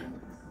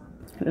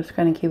just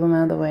going to keep them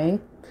out of the way.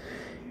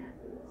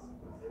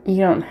 You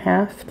don't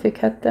have to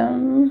cut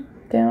them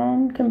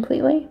down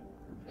completely.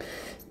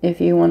 If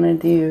you want to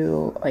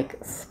do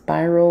like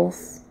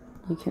spirals,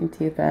 you can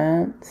do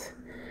that.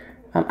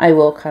 I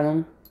will cut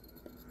them,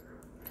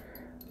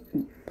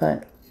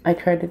 but I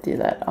try to do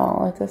that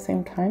all at the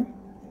same time.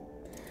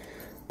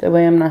 That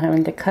way I'm not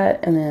having to cut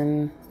and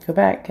then go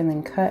back and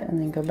then cut and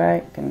then go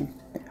back and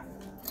yeah.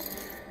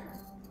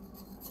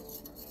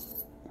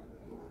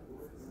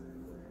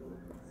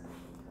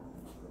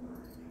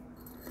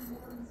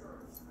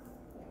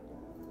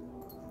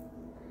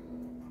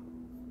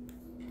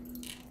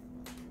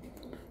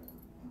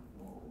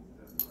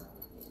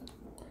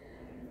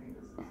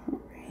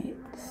 Alright.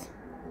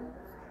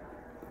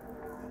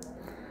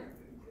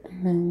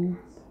 And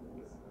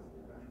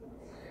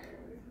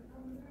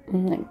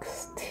then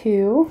next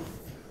 2.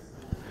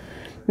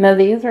 Now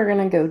these are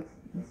going to go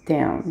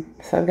down.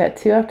 So I've got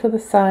 2 off to the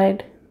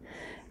side,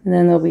 and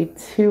then there'll be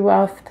 2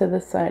 off to the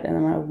side, and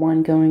then I have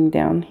 1 going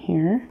down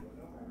here.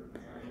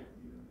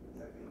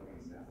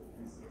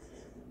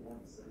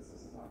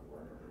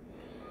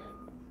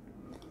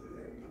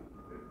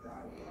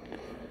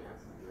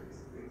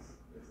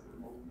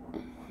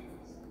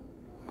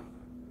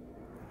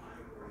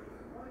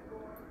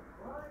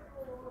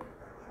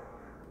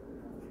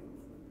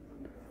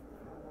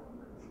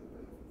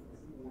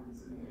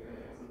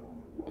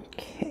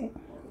 Okay.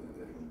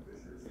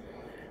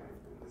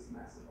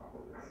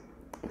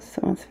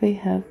 So once we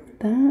have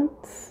that,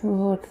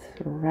 let's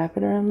wrap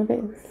it around the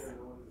base.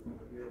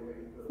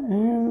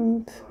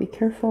 And be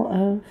careful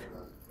of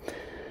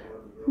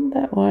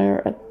that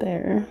wire up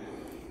there.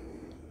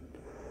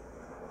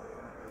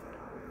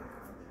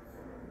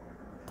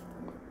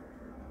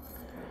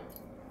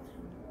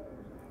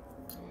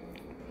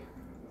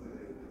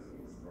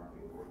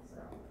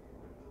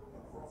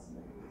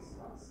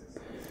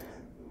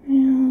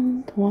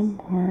 And 1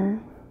 more.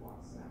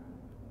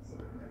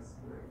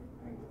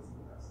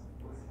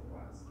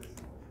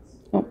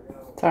 Oh,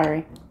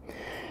 sorry.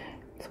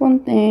 It's one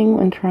thing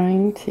when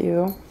trying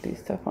to do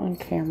stuff on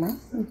camera,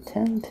 you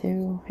tend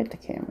to hit the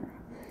camera.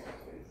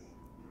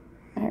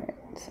 Alright,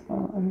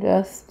 so I'm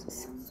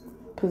just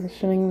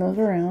positioning those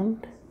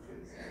around.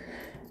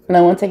 And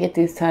then once I get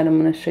these tied, I'm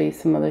going to show you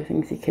some other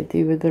things you could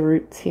do with the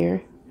roots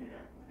here.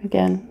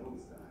 Again,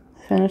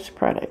 finished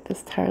product is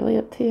entirely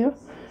up to you.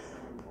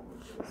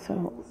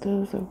 So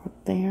those over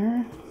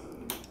there.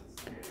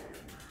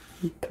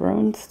 I'm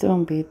throwing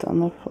stone beads on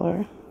the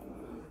floor.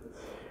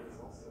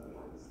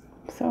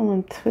 So I'm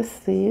going to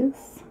twist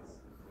these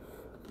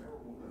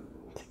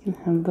so you can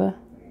have the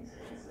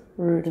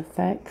root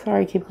effect.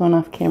 Sorry I keep going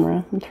off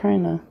camera. I'm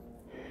trying to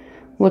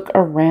look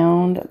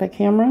around the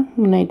camera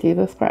when I do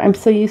this part. I'm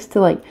so used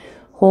to like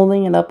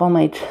holding it up on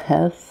my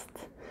chest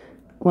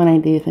when I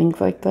do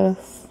things like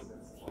this.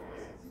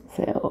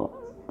 So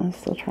I'm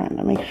still trying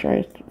to make sure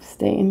I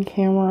stay in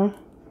camera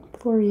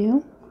for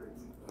you.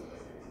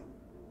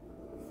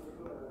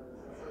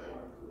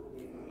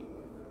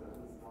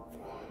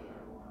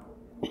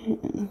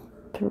 And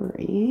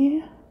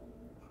 3.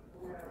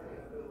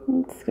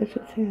 Let's squish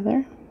it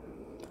together.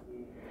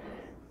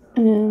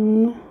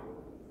 And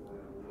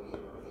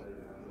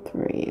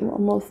 3. We're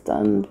almost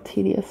done the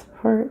tedious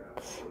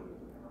parts.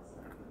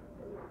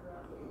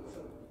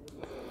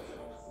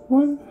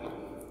 1.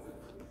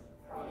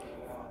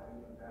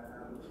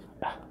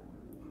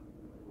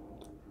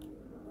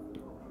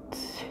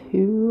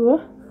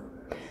 2.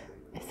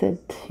 I said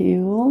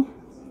 2.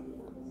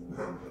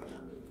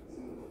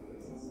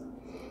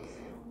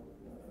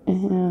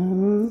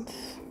 And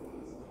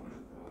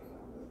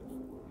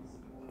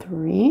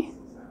 3.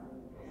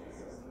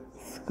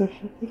 Squish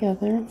it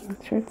together.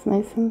 Make sure it's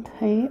nice and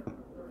tight.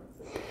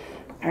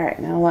 Alright,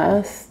 now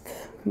last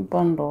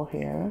bundle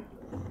here.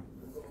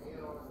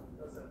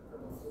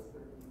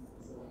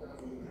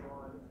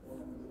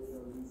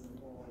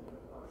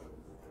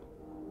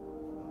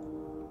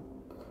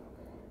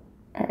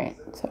 Alright,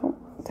 so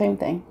same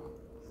thing.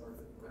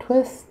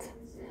 Twist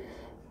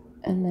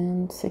and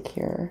then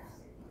secure.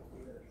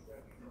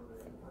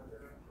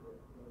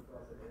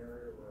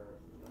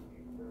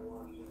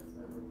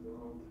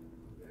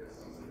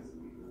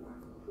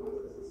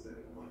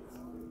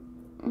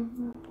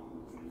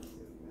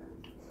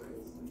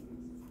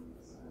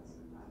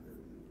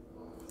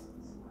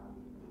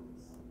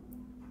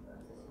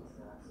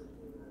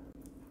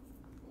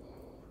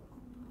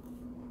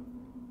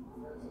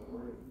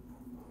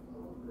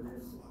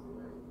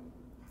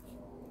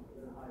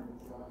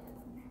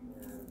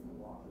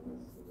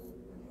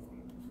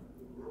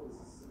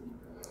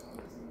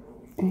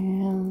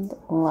 And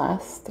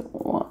last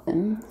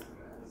one.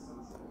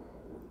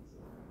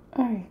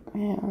 Alright,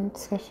 and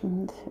scratch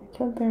them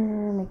together,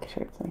 make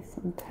sure it's nice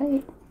and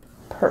tight.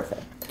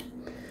 Perfect.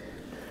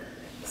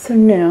 So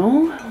now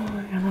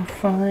we're gonna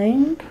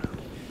find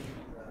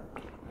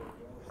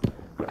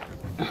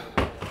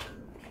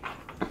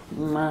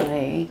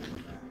my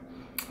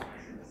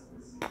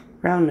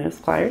round nose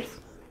pliers.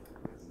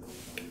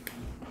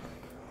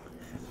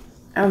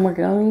 And we're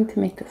going to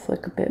make this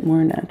look a bit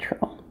more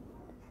natural.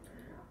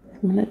 So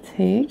I'm gonna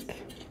take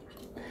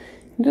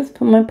and just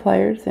put my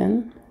pliers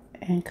in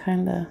and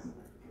kind of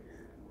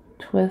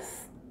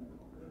twist,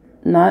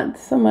 not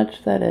so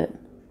much that it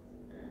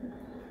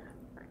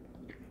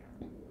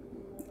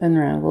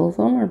unravels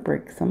them or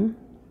breaks them,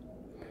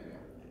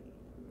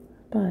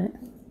 but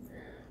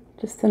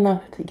just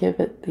enough to give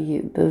it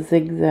the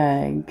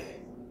zigzag,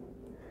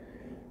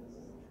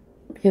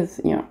 because,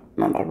 you know,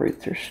 not all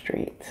roots are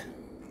straight.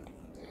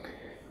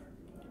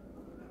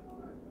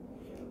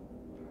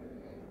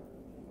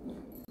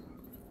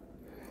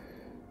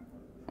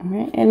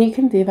 Alright, and you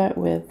can do that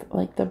with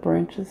like the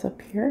branches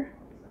up here,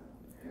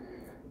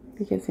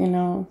 because, you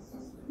know,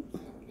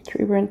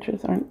 tree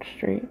branches aren't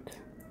straight.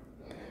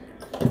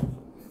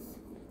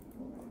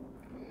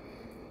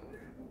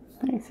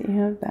 Alright, so you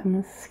have that. I'm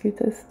going to scoot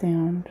this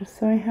down just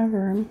so I have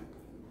room.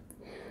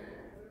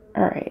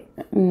 Alright,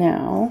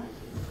 now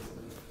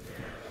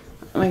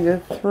I'm going to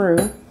go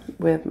through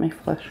with my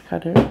flush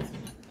cutters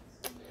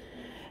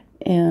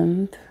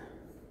and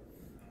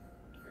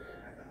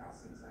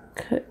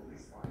cut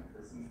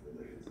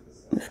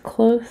as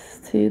close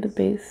to the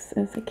base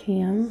as I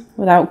can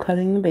without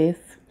cutting the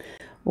base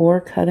or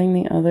cutting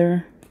the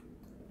other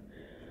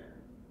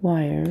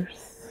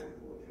wires.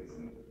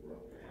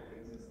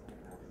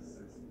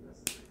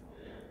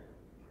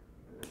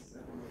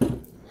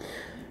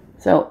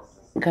 So,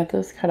 got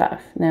those cut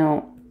off.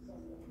 Now,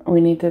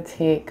 we need to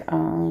take,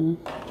 here's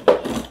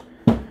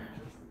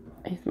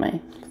my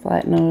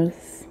flat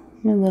nose,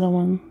 my little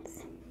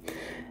ones.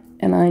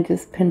 And I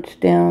just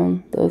pinch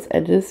down those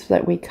edges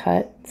that we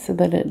cut so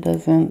that it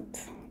doesn't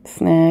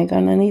snag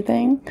on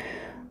anything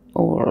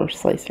or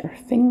slice your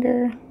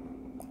finger.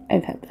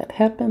 I've had that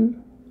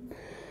happen.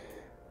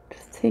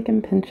 Just take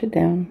and pinch it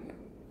down.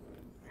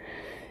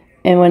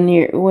 And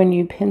when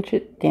you pinch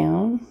it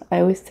down, I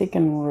always take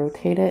and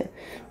rotate it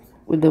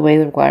with the way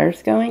the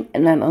wire's going,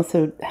 and that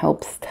also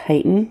helps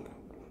tighten.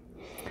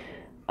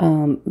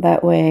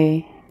 That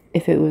way,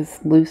 if it was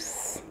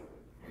loose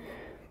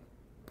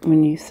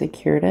when you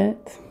secured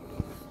it.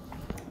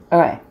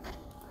 Okay,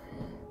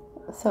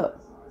 so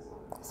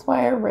this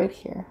wire right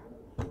here,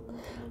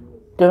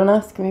 don't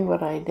ask me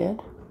what I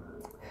did.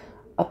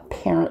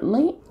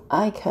 Apparently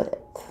I cut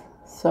it,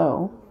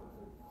 so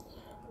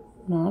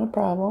not a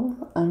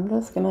problem. I'm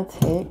just gonna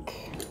take,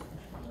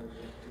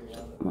 I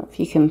don't know if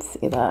you can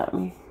see that,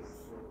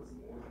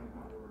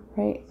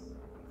 right,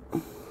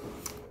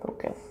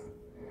 focus,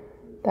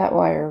 that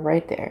wire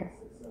right there.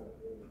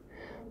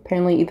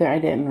 Apparently either I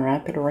didn't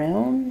wrap it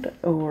around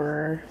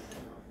or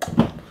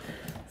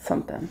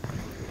something.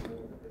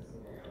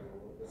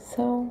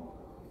 So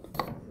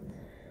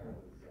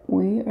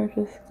we are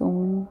just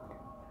going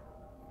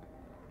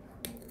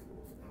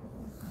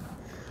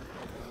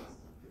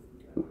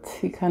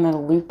to kind of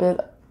loop it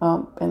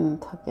up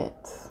and tuck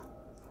it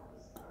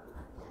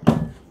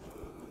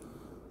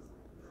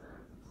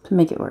to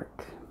make it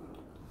work.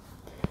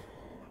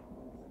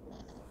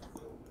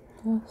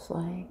 Just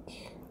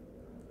like,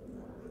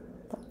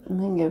 and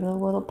then give it a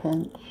little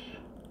pinch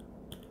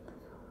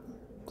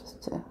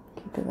just to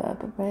keep it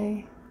out of the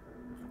way.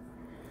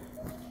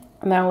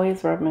 And I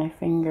always rub my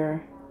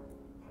finger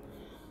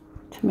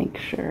to make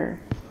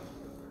sure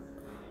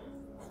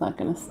it's not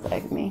going to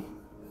snag me.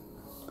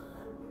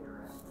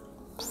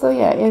 So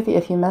yeah,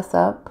 if you mess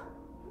up,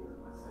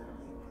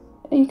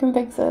 you can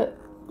fix it.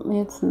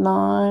 It's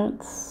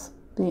not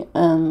the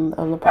end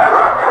of the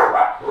process.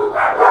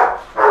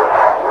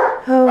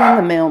 Oh, and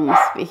the mail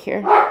must be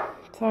here.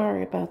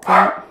 Sorry about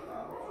that.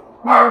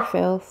 Never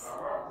fails.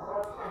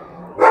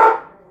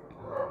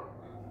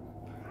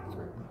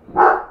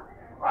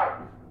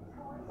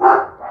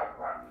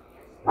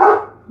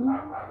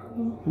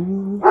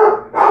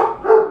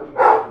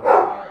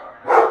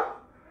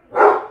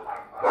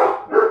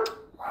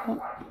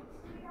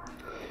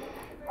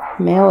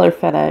 Mail or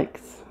FedEx.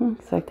 I'm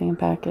expecting a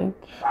package.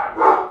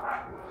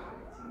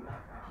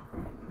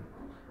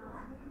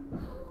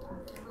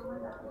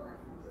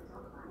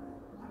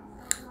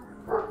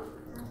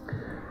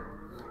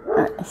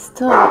 I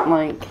still don't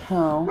like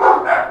how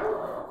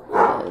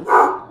it is.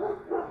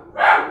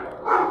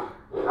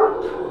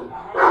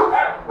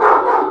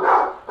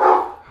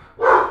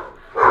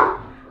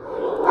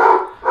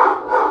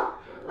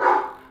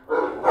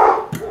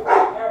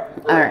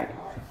 Alright.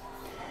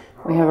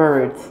 We have our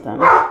roots done.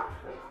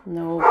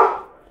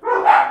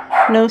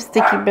 No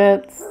sticky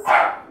bits.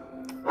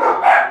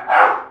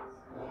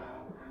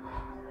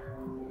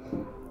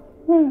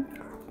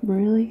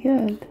 Really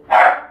good.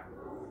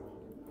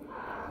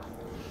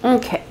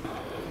 Okay.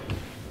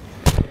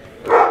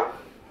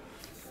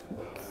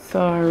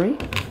 Sorry.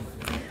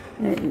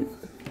 I didn't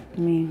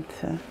mean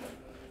to.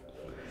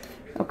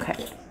 Okay.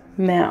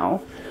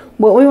 Now,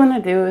 what we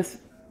want to do is,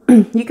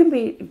 you can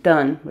be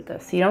done with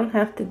this. You don't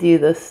have to do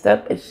this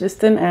step. It's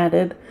just an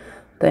added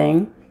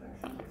thing.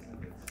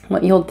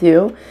 What you'll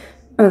do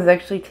is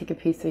actually take a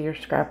piece of your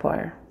scrap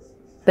wire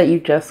that you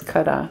just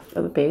cut off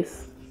of the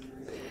base.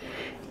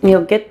 And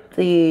you'll get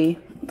the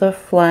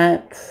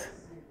flat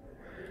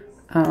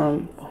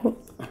 20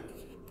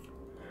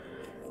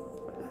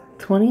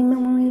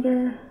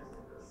 millimeter,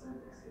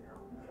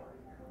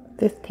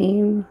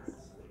 15.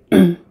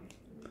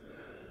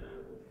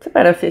 It's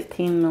about a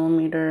 15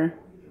 millimeter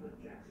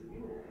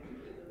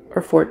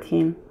or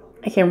 14.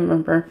 I can't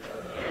remember.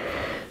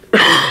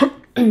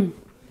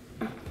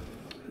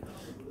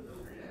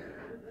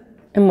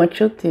 And what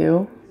you'll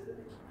do,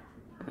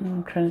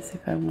 I'm trying to see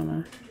if I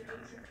want to,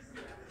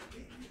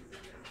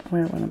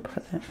 where I want to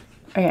put it.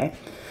 Okay,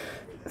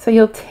 so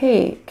you'll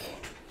take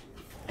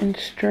and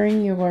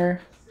string your,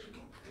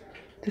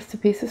 just a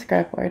piece of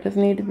scrap wire, it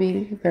doesn't need to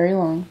be very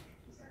long,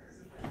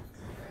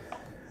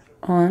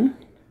 on,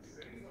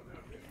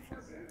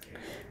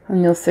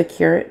 and you'll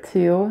secure it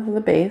to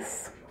the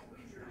base.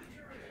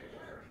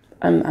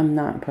 I'm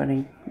not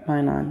putting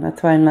mine on,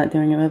 that's why I'm not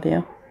doing it with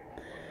you.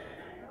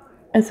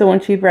 And so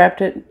once you've wrapped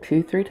it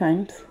 2-3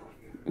 times,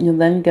 you'll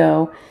then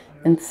go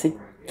and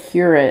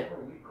secure it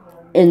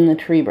in the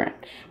tree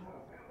branch.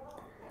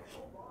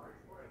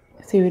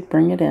 So you would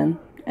bring it in,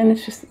 and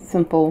it's just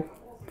simple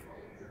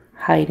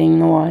hiding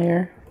the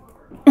wire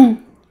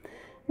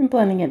and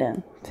blending it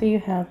in. So you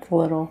have the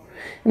little,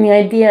 and the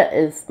idea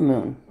is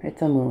moon.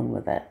 It's a moon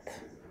with it.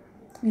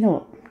 You know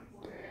what?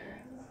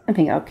 I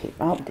think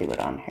I'll do it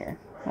on here.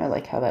 I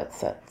like how that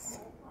sits.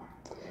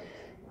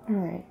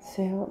 Alright,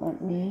 so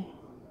let me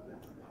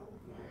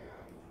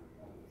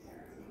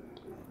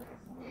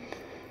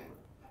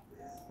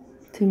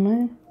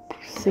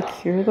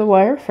secure the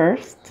wire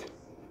first.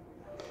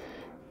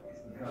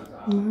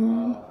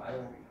 One,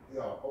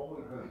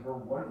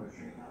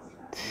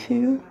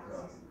 2,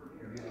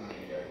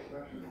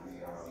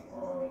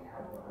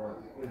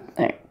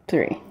 alright,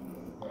 3.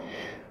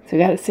 So we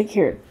got it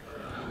secured.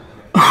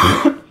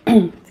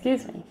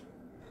 Excuse me.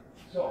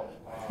 So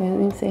you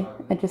can see,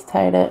 I just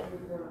tied it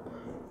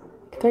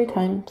 3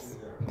 times.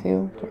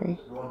 2, 3.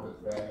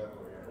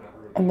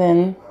 And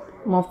then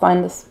we'll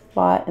find a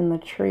spot in the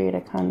tree to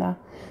kind of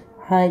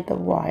hide the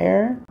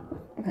wire.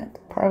 That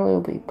probably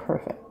will be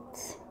perfect.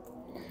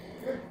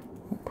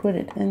 We'll put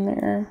it in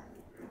there.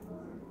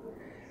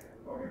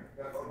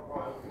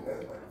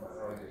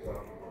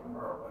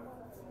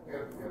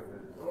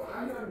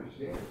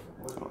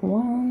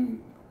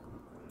 One.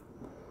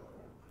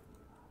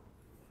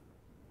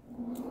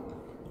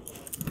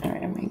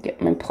 Alright, I'm going to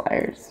get my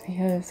pliers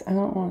because I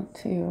don't want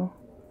to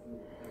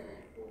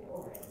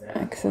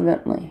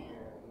accidentally.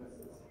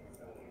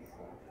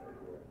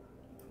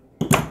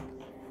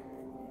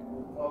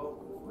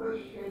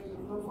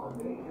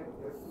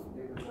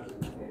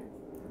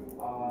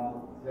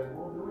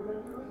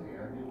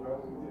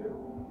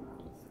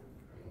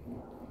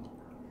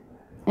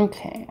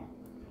 Okay.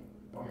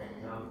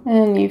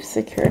 And you've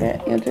secured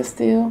it. You'll just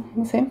do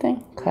the same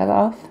thing. Cut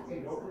off.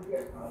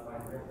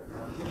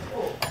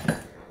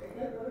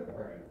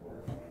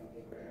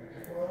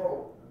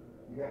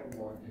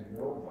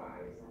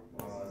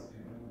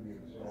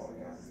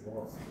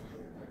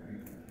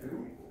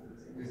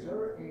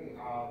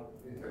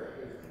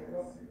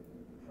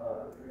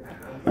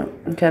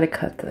 You gotta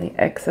cut the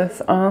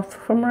excess off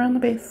from around the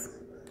base.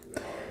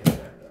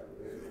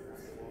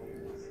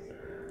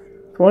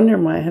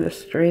 Wondering why I had a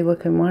stray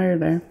looking wire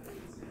there.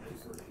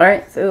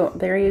 Alright, so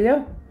there you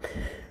go.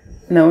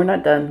 No, we're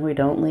not done. We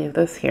don't leave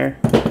this here.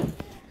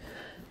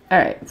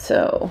 Alright,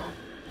 so.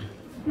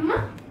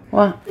 Mama?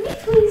 What?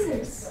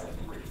 Tweezers.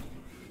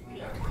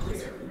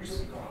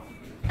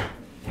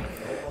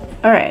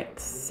 Alright,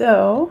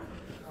 so.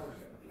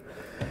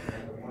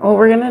 What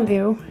we're gonna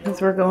do is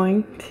we're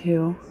going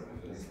to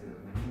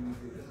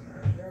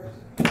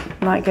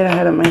not get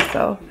ahead of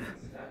myself.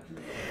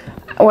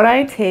 What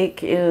I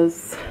take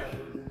is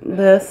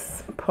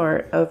this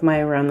part of my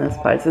around this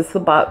plies. It's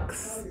the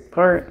box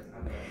part,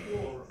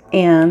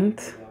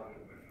 and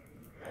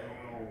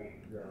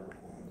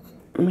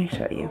let me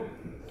show you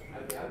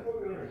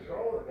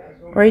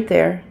right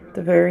there,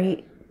 the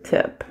very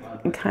tip,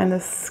 and kind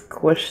of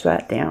squish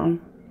that down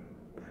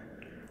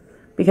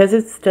because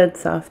it's dead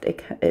soft.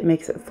 It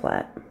makes it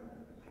flat.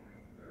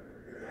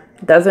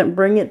 Doesn't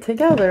bring it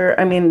together.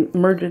 I mean,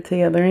 merge it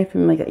together,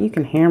 anything like that. You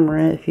can hammer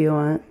it if you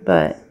want,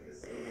 but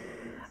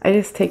I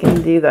just take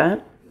and do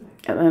that.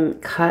 And then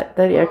cut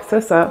the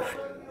excess off.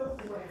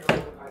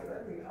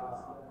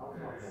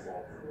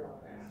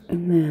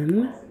 And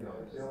then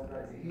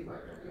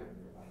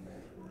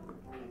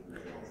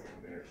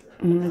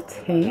I'm going to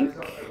take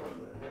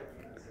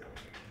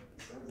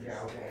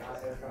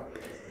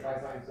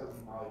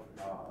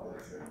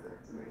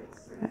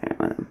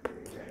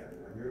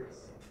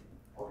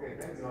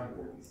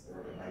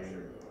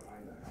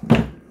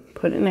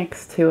put it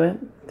next to it,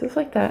 just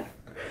like that.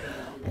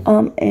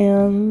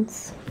 And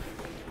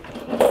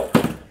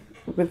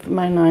with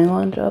my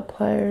nylon gel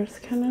pliers,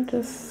 kind of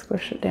just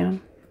squish it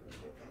down.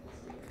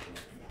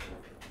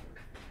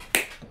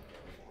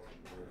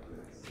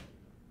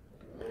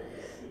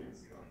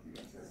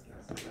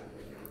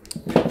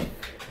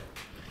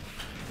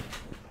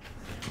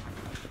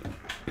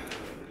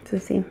 So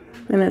see,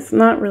 and it's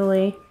not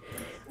really,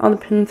 all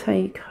depends how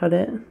you cut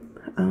it.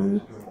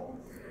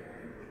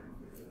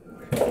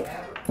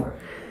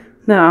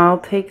 Now I'll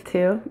take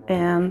two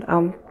and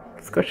I'll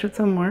squish it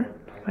some more.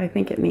 I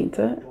think it needs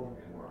it.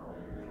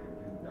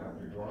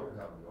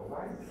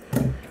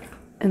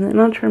 And then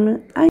I'll trim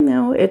it. I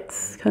know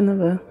it's kind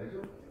of a...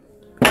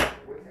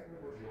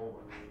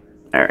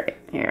 Alright,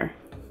 here.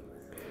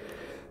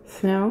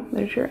 So now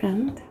there's your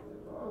end.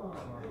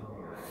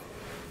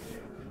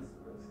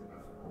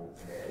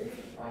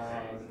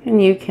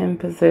 And you can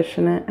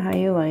position it how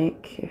you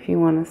like. If you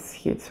want to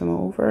scoot some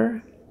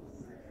over.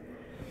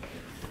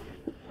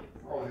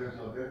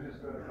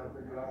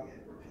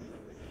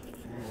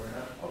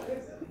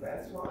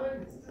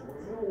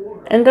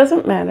 And it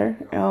doesn't matter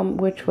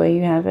which way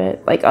you have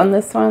it. Like on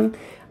this one,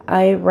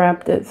 I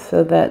wrapped it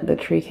so that the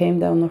tree came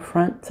down the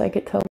front so I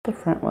could tell what the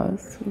front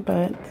was.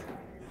 But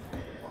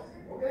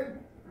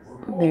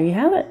there you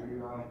have it.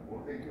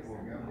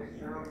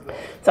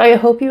 So I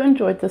hope you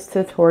enjoyed this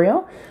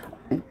tutorial.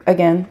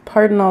 Again,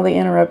 pardon all the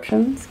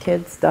interruptions,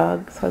 kids,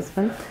 dogs,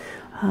 husband,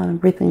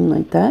 everything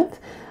like that.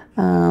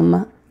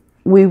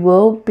 We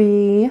will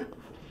be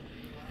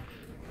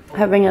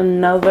having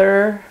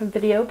another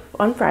video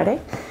on Friday.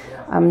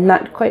 I'm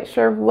not quite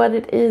sure what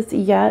it is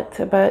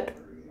yet, but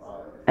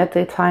at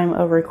the time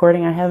of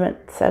recording, I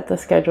haven't set the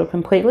schedule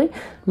completely.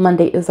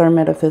 Monday is our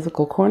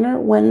metaphysical corner.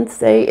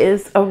 Wednesday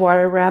is a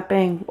water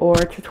wrapping or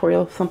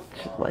tutorial,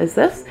 something as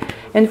this.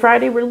 And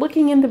Friday, we're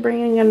looking into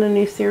bringing in a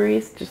new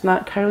series, just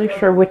not entirely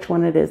sure which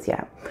one it is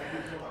yet.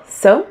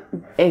 So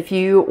if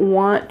you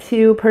want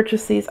to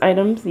purchase these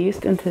items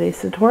used in today's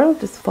tutorial,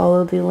 just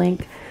follow the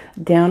link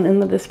down in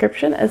the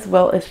description, as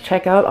well as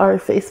check out our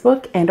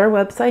Facebook and our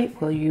website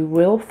where you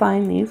will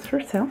find these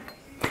for sale.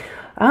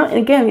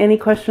 Again, any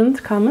questions,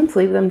 comments,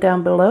 leave them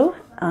down below.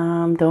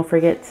 Don't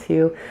forget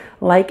to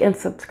like and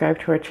subscribe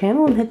to our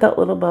channel and hit that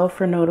little bell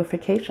for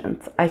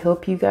notifications. I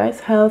hope you guys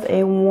have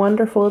a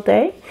wonderful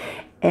day,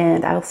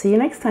 and I'll see you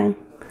next time.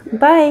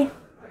 Bye!